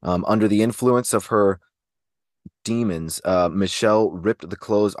 Under the influence of her demons, Michelle ripped the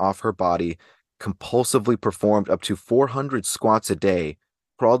clothes off her body, compulsively performed up to 400 squats a day,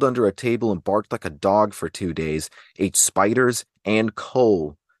 crawled under a table and barked like a dog for 2 days, ate spiders and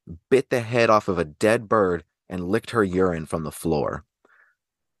coal, bit the head off of a dead bird, and licked her urine from the floor.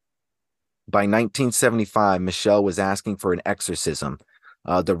 By 1975, Michelle was asking for an exorcism.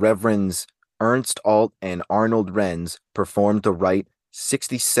 The Reverends Ernst Alt and Arnold Renz performed the rite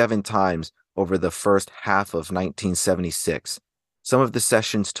 67 times over the first half of 1976. Some of the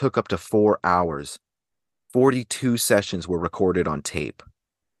sessions took up to 4 hours. 42 sessions were recorded on tape.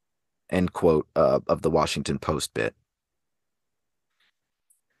 End quote of the Washington Post bit.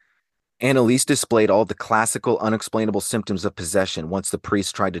 Annalise displayed all the classical, unexplainable symptoms of possession once the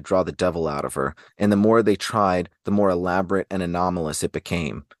priest tried to draw the devil out of her, and the more they tried, the more elaborate and anomalous it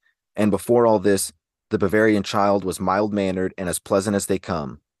became. And before all this, the Bavarian child was mild-mannered and as pleasant as they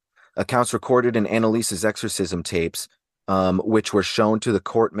come. Accounts recorded in Annalise's exorcism tapes, which were shown to the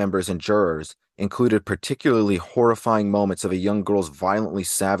court members and jurors, included particularly horrifying moments of a young girl's violently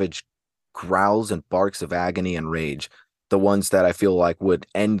savage growls and barks of agony and rage, the ones that I feel like would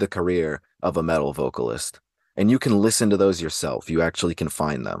end the career of a metal vocalist. And you can listen to those yourself. You actually can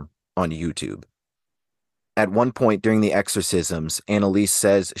find them on YouTube. At one point during the exorcisms, Annalise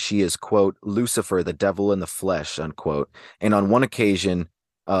says she is, quote, Lucifer, the devil in the flesh, unquote. And on one occasion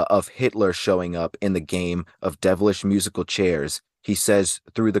of Hitler showing up in the game of devilish musical chairs, he says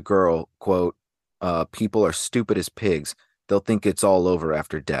through the girl, quote, people are stupid as pigs. They'll think it's all over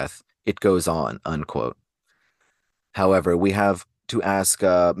after death. It goes on, unquote. However, we have to ask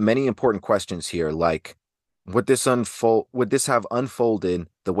many important questions here, like, would this have unfolded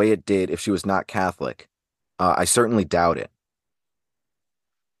the way it did if she was not Catholic? I certainly doubt it.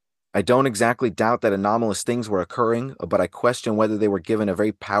 I don't exactly doubt that anomalous things were occurring, but I question whether they were given a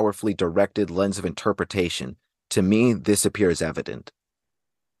very powerfully directed lens of interpretation. To me, this appears evident.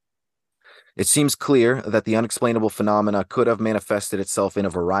 It seems clear that the unexplainable phenomena could have manifested itself in a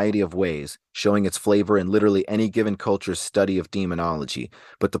variety of ways, showing its flavor in literally any given culture's study of demonology,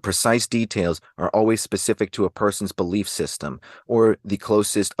 but the precise details are always specific to a person's belief system, or the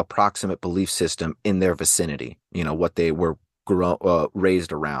closest approximate belief system in their vicinity, what they were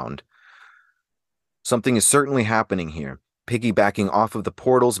raised around. Something is certainly happening here, piggybacking off of the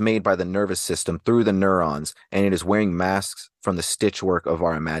portals made by the nervous system through the neurons, and it is wearing masks from the stitchwork of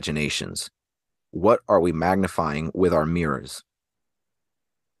our imaginations. What are we magnifying with our mirrors?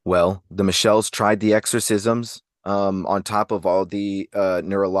 Well, the Michelles tried the exorcisms on top of all the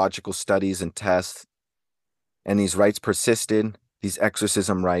neurological studies and tests, and these rites persisted, these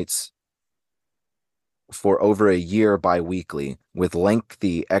exorcism rites, for over a year bi-weekly, with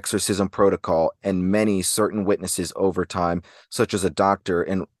lengthy exorcism protocol and many certain witnesses over time, such as a doctor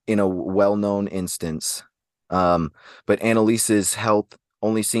in a well-known instance. But Annalise's health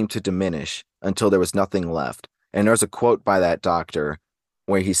only seemed to diminish until there was nothing left. And there's a quote by that doctor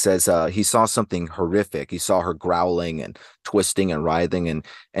where he says he saw something horrific. He saw her growling and twisting and writhing, and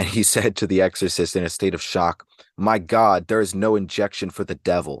he said to the exorcist in a state of shock, "My God, there is no injection for the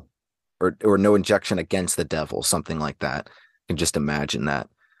devil." Or no injection against the devil, something like that. You can just imagine that.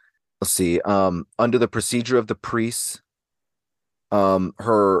 Let's see. Under the procedure of the priests,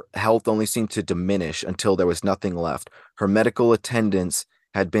 her health only seemed to diminish until there was nothing left. Her medical attendants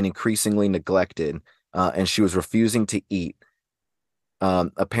had been increasingly neglected, and she was refusing to eat,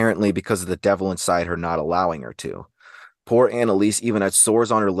 apparently because of the devil inside her not allowing her to. Poor Annalise even had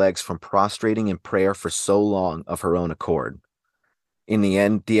sores on her legs from prostrating in prayer for so long of her own accord. In the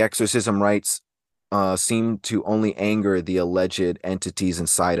end, the exorcism rites seemed to only anger the alleged entities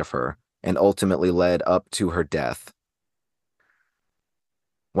inside of her, and ultimately led up to her death.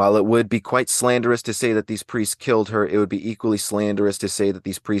 While it would be quite slanderous to say that these priests killed her, it would be equally slanderous to say that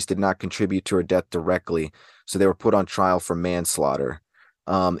these priests did not contribute to her death directly, so they were put on trial for manslaughter.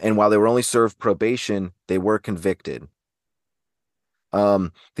 And while they were only served probation, they were convicted.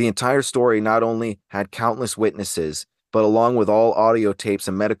 The entire story not only had countless witnesses, but along with all audio tapes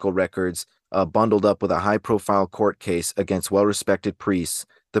and medical records bundled up with a high-profile court case against well-respected priests,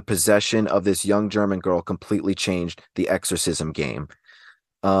 the possession of this young German girl completely changed the exorcism game.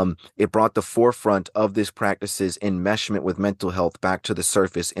 It brought the forefront of this practice's enmeshment with mental health back to the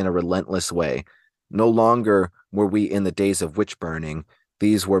surface in a relentless way. No longer were we in the days of witch burning.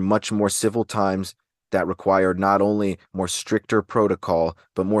 These were much more civil times that required not only more stricter protocol,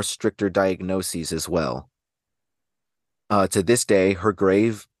 but more stricter diagnoses as well. To this day, her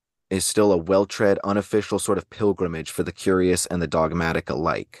grave is still a well-tread, unofficial sort of pilgrimage for the curious and the dogmatic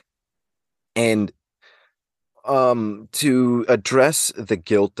alike. And to address the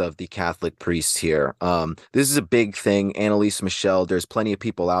guilt of the Catholic priests here, this is a big thing. Annalise Michelle, there's plenty of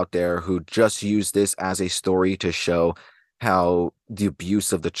people out there who just use this as a story to show how the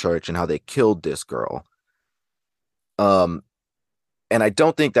abuse of the church and how they killed this girl. And I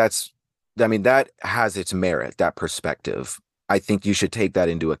don't think that has its merit, that perspective. I think you should take that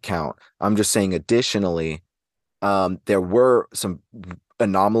into account. I'm just saying, additionally, there were some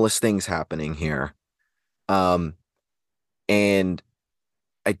anomalous things happening here. And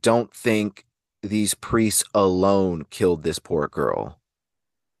I don't think these priests alone killed this poor girl.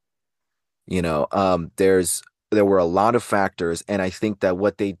 There were a lot of factors, and I think that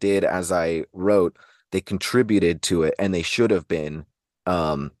what they did, as I wrote, they contributed to it, and they should have been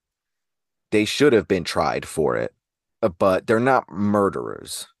they should have been tried for it, but they're not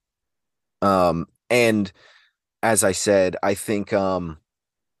murderers. And as I said, I think and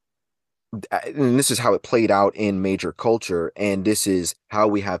this is how it played out in major culture, and this is how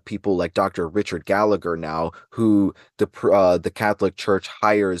we have people like Dr. Richard Gallagher now, who the Catholic Church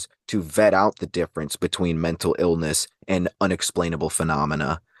hires to vet out the difference between mental illness and unexplainable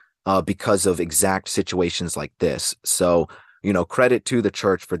phenomena, because of exact situations like this. So, credit to the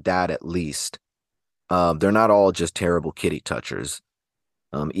church for that at least. They're not all just terrible kitty touchers,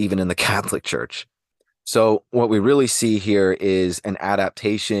 even in the Catholic Church. So what we really see here is an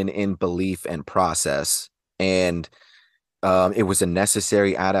adaptation in belief and process. And it was a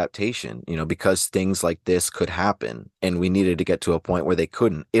necessary adaptation, because things like this could happen. And we needed to get to a point where they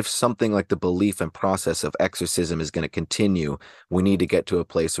couldn't. If something like the belief and process of exorcism is going to continue, we need to get to a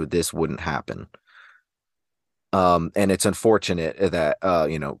place where this wouldn't happen. And it's unfortunate that,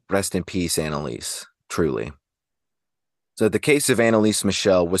 rest in peace, Annalise, truly. So the case of Annalise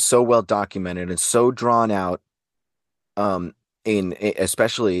Michel was so well documented and so drawn out,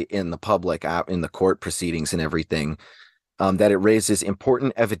 especially in the public, in the court proceedings and everything, that it raises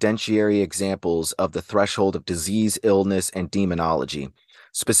important evidentiary examples of the threshold of disease, illness, and demonology.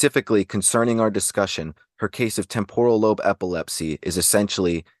 Specifically concerning our discussion, her case of temporal lobe epilepsy is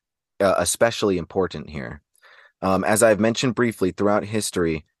especially important here. As I've mentioned briefly throughout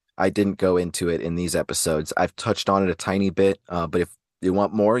history, I didn't go into it in these episodes. I've touched on it a tiny bit, but if you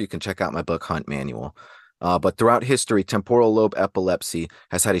want more, you can check out my book, Hunt Manual. But throughout history, temporal lobe epilepsy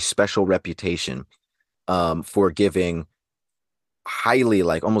has had a special reputation for giving highly,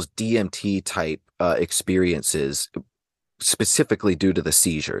 like almost DMT type experiences, specifically due to the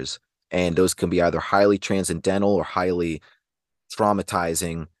seizures. And those can be either highly transcendental or highly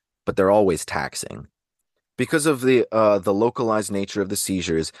traumatizing, but they're always taxing. Because of the localized nature of the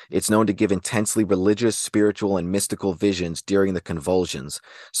seizures, it's known to give intensely religious, spiritual, and mystical visions during the convulsions,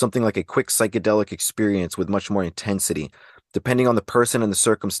 something like a quick psychedelic experience with much more intensity. Depending on the person and the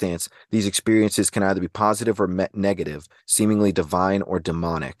circumstance, these experiences can either be positive or negative, seemingly divine or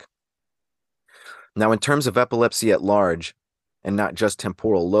demonic. Now, in terms of epilepsy at large, and not just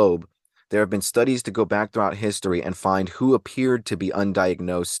temporal lobe, there have been studies to go back throughout history and find who appeared to be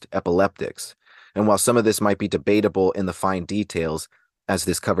undiagnosed epileptics. And while some of this might be debatable in the fine details, as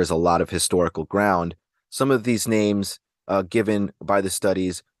this covers a lot of historical ground, some of these names given by the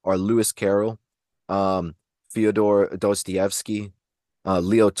studies are Lewis Carroll, Fyodor Dostoevsky,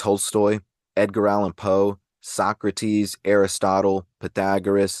 Leo Tolstoy, Edgar Allan Poe, Socrates, Aristotle,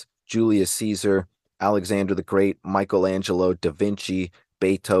 Pythagoras, Julius Caesar, Alexander the Great, Michelangelo, Da Vinci,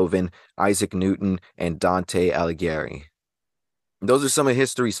 Beethoven, Isaac Newton, and Dante Alighieri. Those are some of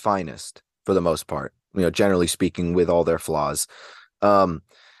history's finest, for the most part, generally speaking, with all their flaws. When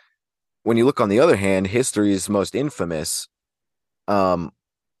you look on the other hand, history's most infamous,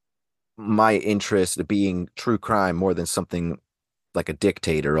 my interest being true crime more than something like a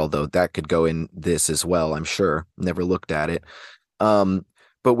dictator, although that could go in this as well, I'm sure. Never looked at it.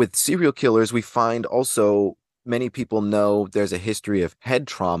 But with serial killers, we find also many people know there's a history of head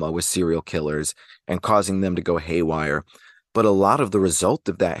trauma with serial killers and causing them to go haywire. But a lot of the result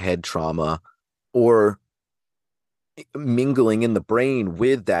of that head trauma, or mingling in the brain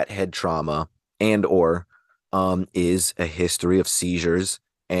with that head trauma, is a history of seizures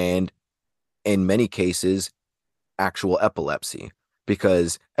and, in many cases, actual epilepsy,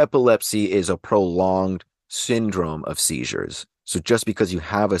 because epilepsy is a prolonged syndrome of seizures. So just because you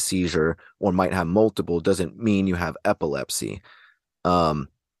have a seizure or might have multiple doesn't mean you have epilepsy. So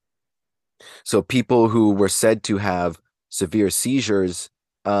people who were said to have severe seizures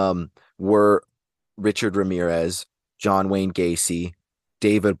were Richard Ramirez, John Wayne Gacy,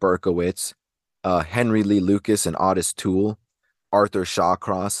 David Berkowitz, Henry Lee Lucas and Otis Toole, Arthur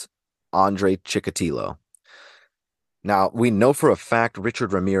Shawcross, Andre Chikatilo. Now, we know for a fact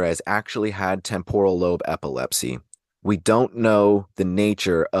Richard Ramirez actually had temporal lobe epilepsy. We don't know the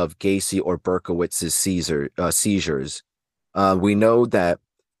nature of Gacy or Berkowitz's seizures. We know that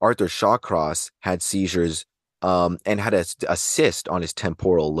Arthur Shawcross had seizures and had a cyst on his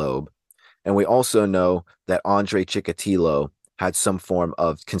temporal lobe. And we also know that Andre Chikatilo had some form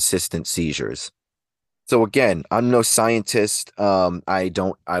of consistent seizures. So again, I'm no scientist. I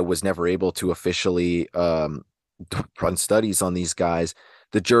was never able to officially run studies on these guys.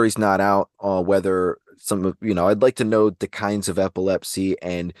 The jury's not out on whether some of, I'd like to know the kinds of epilepsy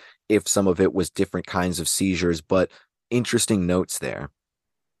and if some of it was different kinds of seizures, but interesting notes there.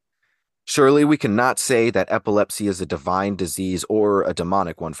 Surely we cannot say that epilepsy is a divine disease or a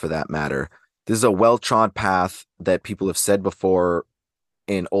demonic one for that matter. This is a well-trod path that people have said before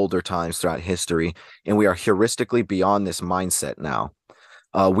in older times throughout history, and we are heuristically beyond this mindset now.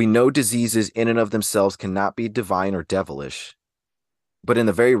 We know diseases in and of themselves cannot be divine or devilish, but in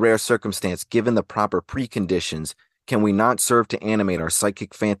the very rare circumstance, given the proper preconditions, can we not serve to animate our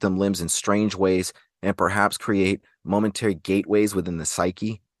psychic phantom limbs in strange ways and perhaps create momentary gateways within the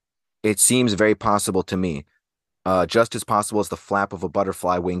psyche? It seems very possible to me, just as possible as the flap of a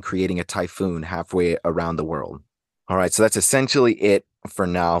butterfly wing creating a typhoon halfway around the world. All right, so that's essentially it for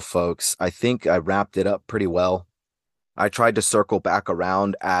now, folks. I think I wrapped it up pretty well. I tried to circle back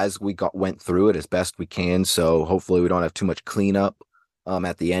around as we went through it as best we can, so hopefully we don't have too much cleanup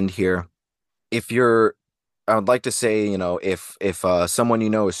at the end here. I would like to say, if someone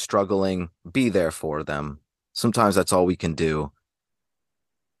is struggling, be there for them. Sometimes that's all we can do.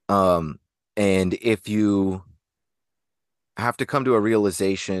 And if you have to come to a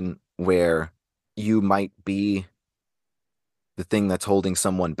realization where you might be the thing that's holding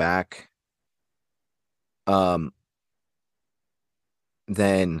someone back,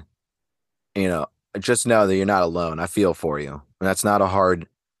 then, just know that you're not alone. I feel for you. And that's not a hard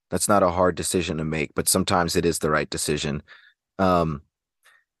decision to make, but sometimes it is the right decision. Because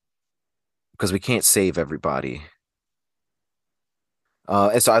we can't save everybody.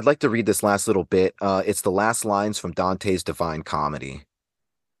 And so I'd like to read this last little bit. It's the last lines from Dante's Divine Comedy.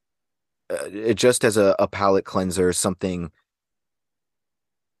 It just as a palate cleanser, something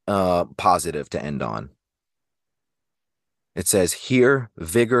positive to end on. It says, "Here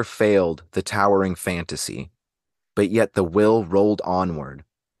vigor failed the towering fantasy, but yet the will rolled onward,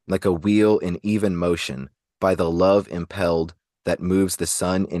 like a wheel in even motion, by the love impelled that moves the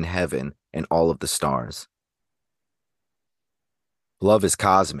sun in heaven and all of the stars." Love is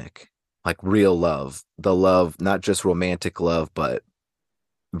cosmic, like real love. The love, not just romantic love, but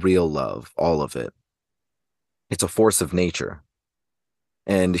real love, all of it. It's a force of nature.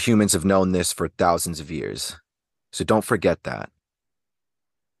 And humans have known this for thousands of years. So don't forget that.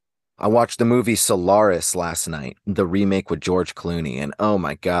 I watched the movie Solaris last night, the remake with George Clooney, and oh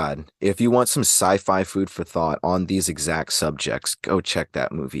my God, if you want some sci-fi food for thought on these exact subjects, go check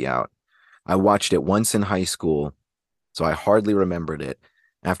that movie out. I watched it once in high school, so I hardly remembered it.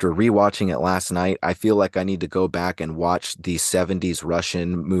 After rewatching it last night, I feel like I need to go back and watch the 70s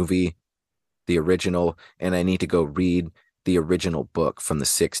Russian movie, the original, and I need to go read the original book from the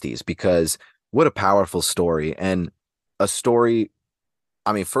 60s, because what a powerful story. And a story,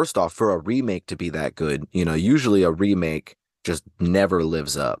 I mean, first off, for a remake to be that good, usually a remake just never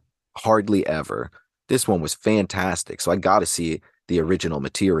lives up. Hardly ever. This one was fantastic. So I got to see the original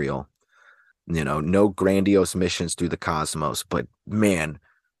material. No grandiose missions through the cosmos, but man,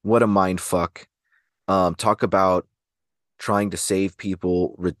 what a mind fuck. Talk about trying to save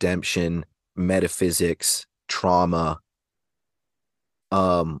people, redemption, metaphysics, trauma.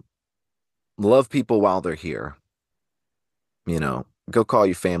 Love people while they're here. Go call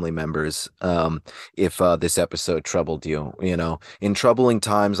your family members. If this episode troubled you, in troubling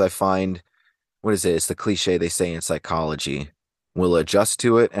times, I find, what is it? It's the cliche they say in psychology. We'll adjust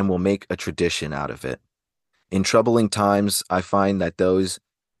to it and we'll make a tradition out of it. In troubling times, I find that those,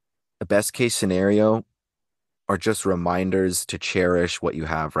 the best case scenario, are just reminders to cherish what you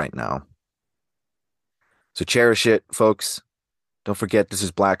have right now. So cherish it, folks. Don't forget, this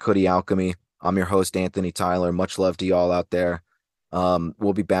is Black Hoodie Alchemy. I'm your host, Anthony Tyler. Much love to y'all out there.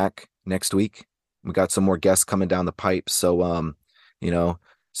 We'll be back next week. We got some more guests coming down the pipe. So,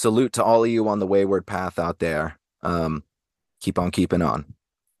 salute to all of you on the wayward path out there. Keep on keeping on.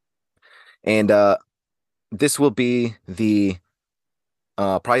 And this will be the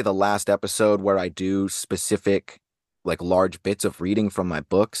probably the last episode where I do specific, like, large bits of reading from my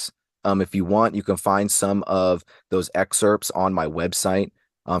books. If you want, you can find some of those excerpts on my website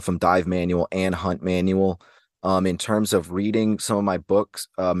from Dive Manual and Hunt Manual. In terms of reading some of my books,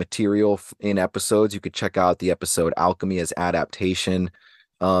 material in episodes, you could check out the episode Alchemy as Adaptation,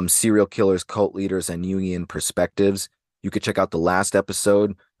 Serial Killers, Cult Leaders, and Jungian Perspectives. You could check out the last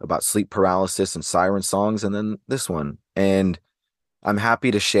episode about sleep paralysis and siren songs, and then this one. And I'm happy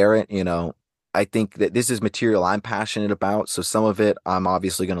to share it. I think that this is material I'm passionate about, so some of it I'm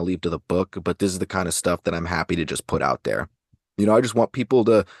obviously going to leave to the book, but this is the kind of stuff that I'm happy to just put out there. I just want people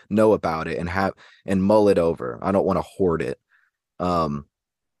to know about it and mull it over. I don't want to hoard it,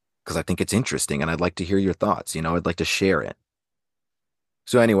 because I think it's interesting and I'd like to hear your thoughts. I'd like to share it.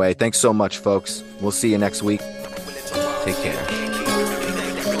 So anyway, thanks so much, folks. We'll see you next week. Take care.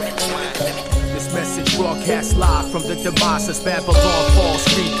 This message brought Broadcast live from the demise as Babylon falls.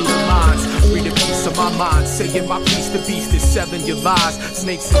 Read through the lines, read a piece of my mind. Saying my piece, the beast is selling your lies.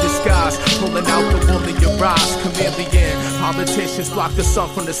 Snakes in disguise, pulling out the wool in your eyes. Chameleon, politicians block the sun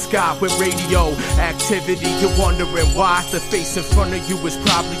from the sky with radio activity. You're wondering why the face in front of you is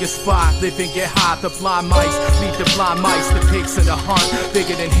probably a spy. Live and get high, the blind mice leave the blind mice, the pigs in the hunt.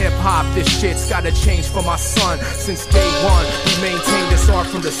 Bigger than hip-hop, this shit's gotta change for my son. Since day one, we maintain this art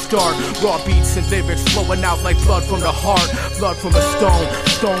from the start. Raw beats and lyrics flowing out like blood from the heart. Blood from a stone,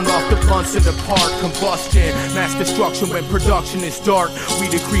 stone off the blunts in the park. Combustion, mass destruction when production is dark. We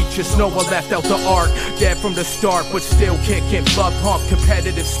the creatures, no one left out the art. Dead from the start, but still kicking. Blood pump,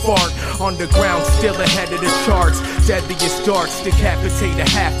 competitive spark. Underground, still ahead of the charts. Deadliest darts, decapitate a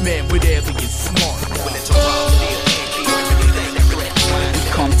half-man with alien smart. When it's around,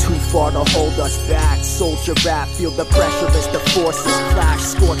 come too far to hold us back. Soldier rap, feel the pressure as the forces clash.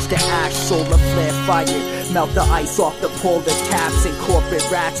 Scorch the ash, solar flare fire. Melt the ice off the polar caps. And corporate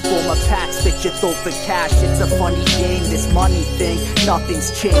rats form a pack, spit your throat for cash. It's a funny game, this money thing, nothing's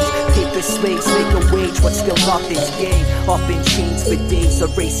changed. Paper slaves make a wage, but still nothing's gained. Up in chains for days,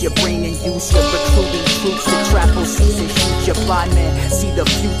 erase your brain and use your recruiting troops. The travel season, shoot your blind man. See the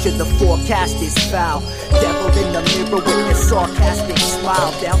future, the forecast is foul. Devil in the mirror with the sarcastic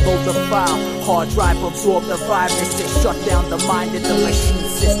smile. Download the file, hard drive absorb the virus and shut down the mind of the machine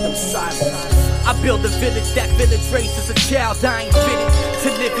system silence. I build a village, that village raises a child. I ain't fitted to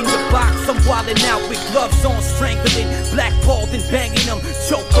live in your box. I'm wildin' out with gloves on, strangling, blackballed and banging them,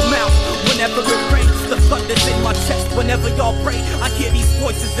 choke them out. Whenever it rains, the thunder's in my chest. Whenever y'all pray, I hear these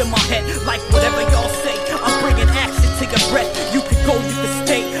voices in my head. Like whatever y'all say, I'm bringing action to your breath. You can go, you can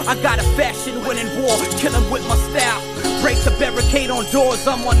stay. I got a fashion winning war, kill 'em with my style. Break the barricade on doors,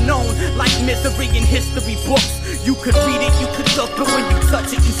 I'm unknown. Like misery in history books. You could read it, you could look, but when you touch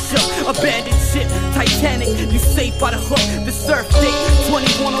it, you shook. Abandoned ship, Titanic, you safe by the hook. The surf date,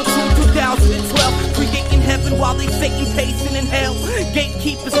 21/02/2012. Creating heaven while they Satan pacing in hell.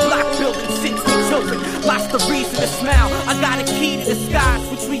 Gatekeepers block building since we children. Lost the reason to smile. I got a key to the skies,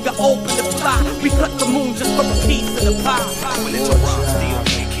 which we can open to fly. We cut the moon just for a piece of the pie. When it's around, still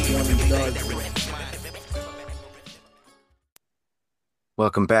can't keep everything that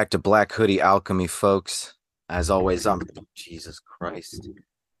Welcome back to Black Hoodie Alchemy, folks. As always, I'm Jesus Christ.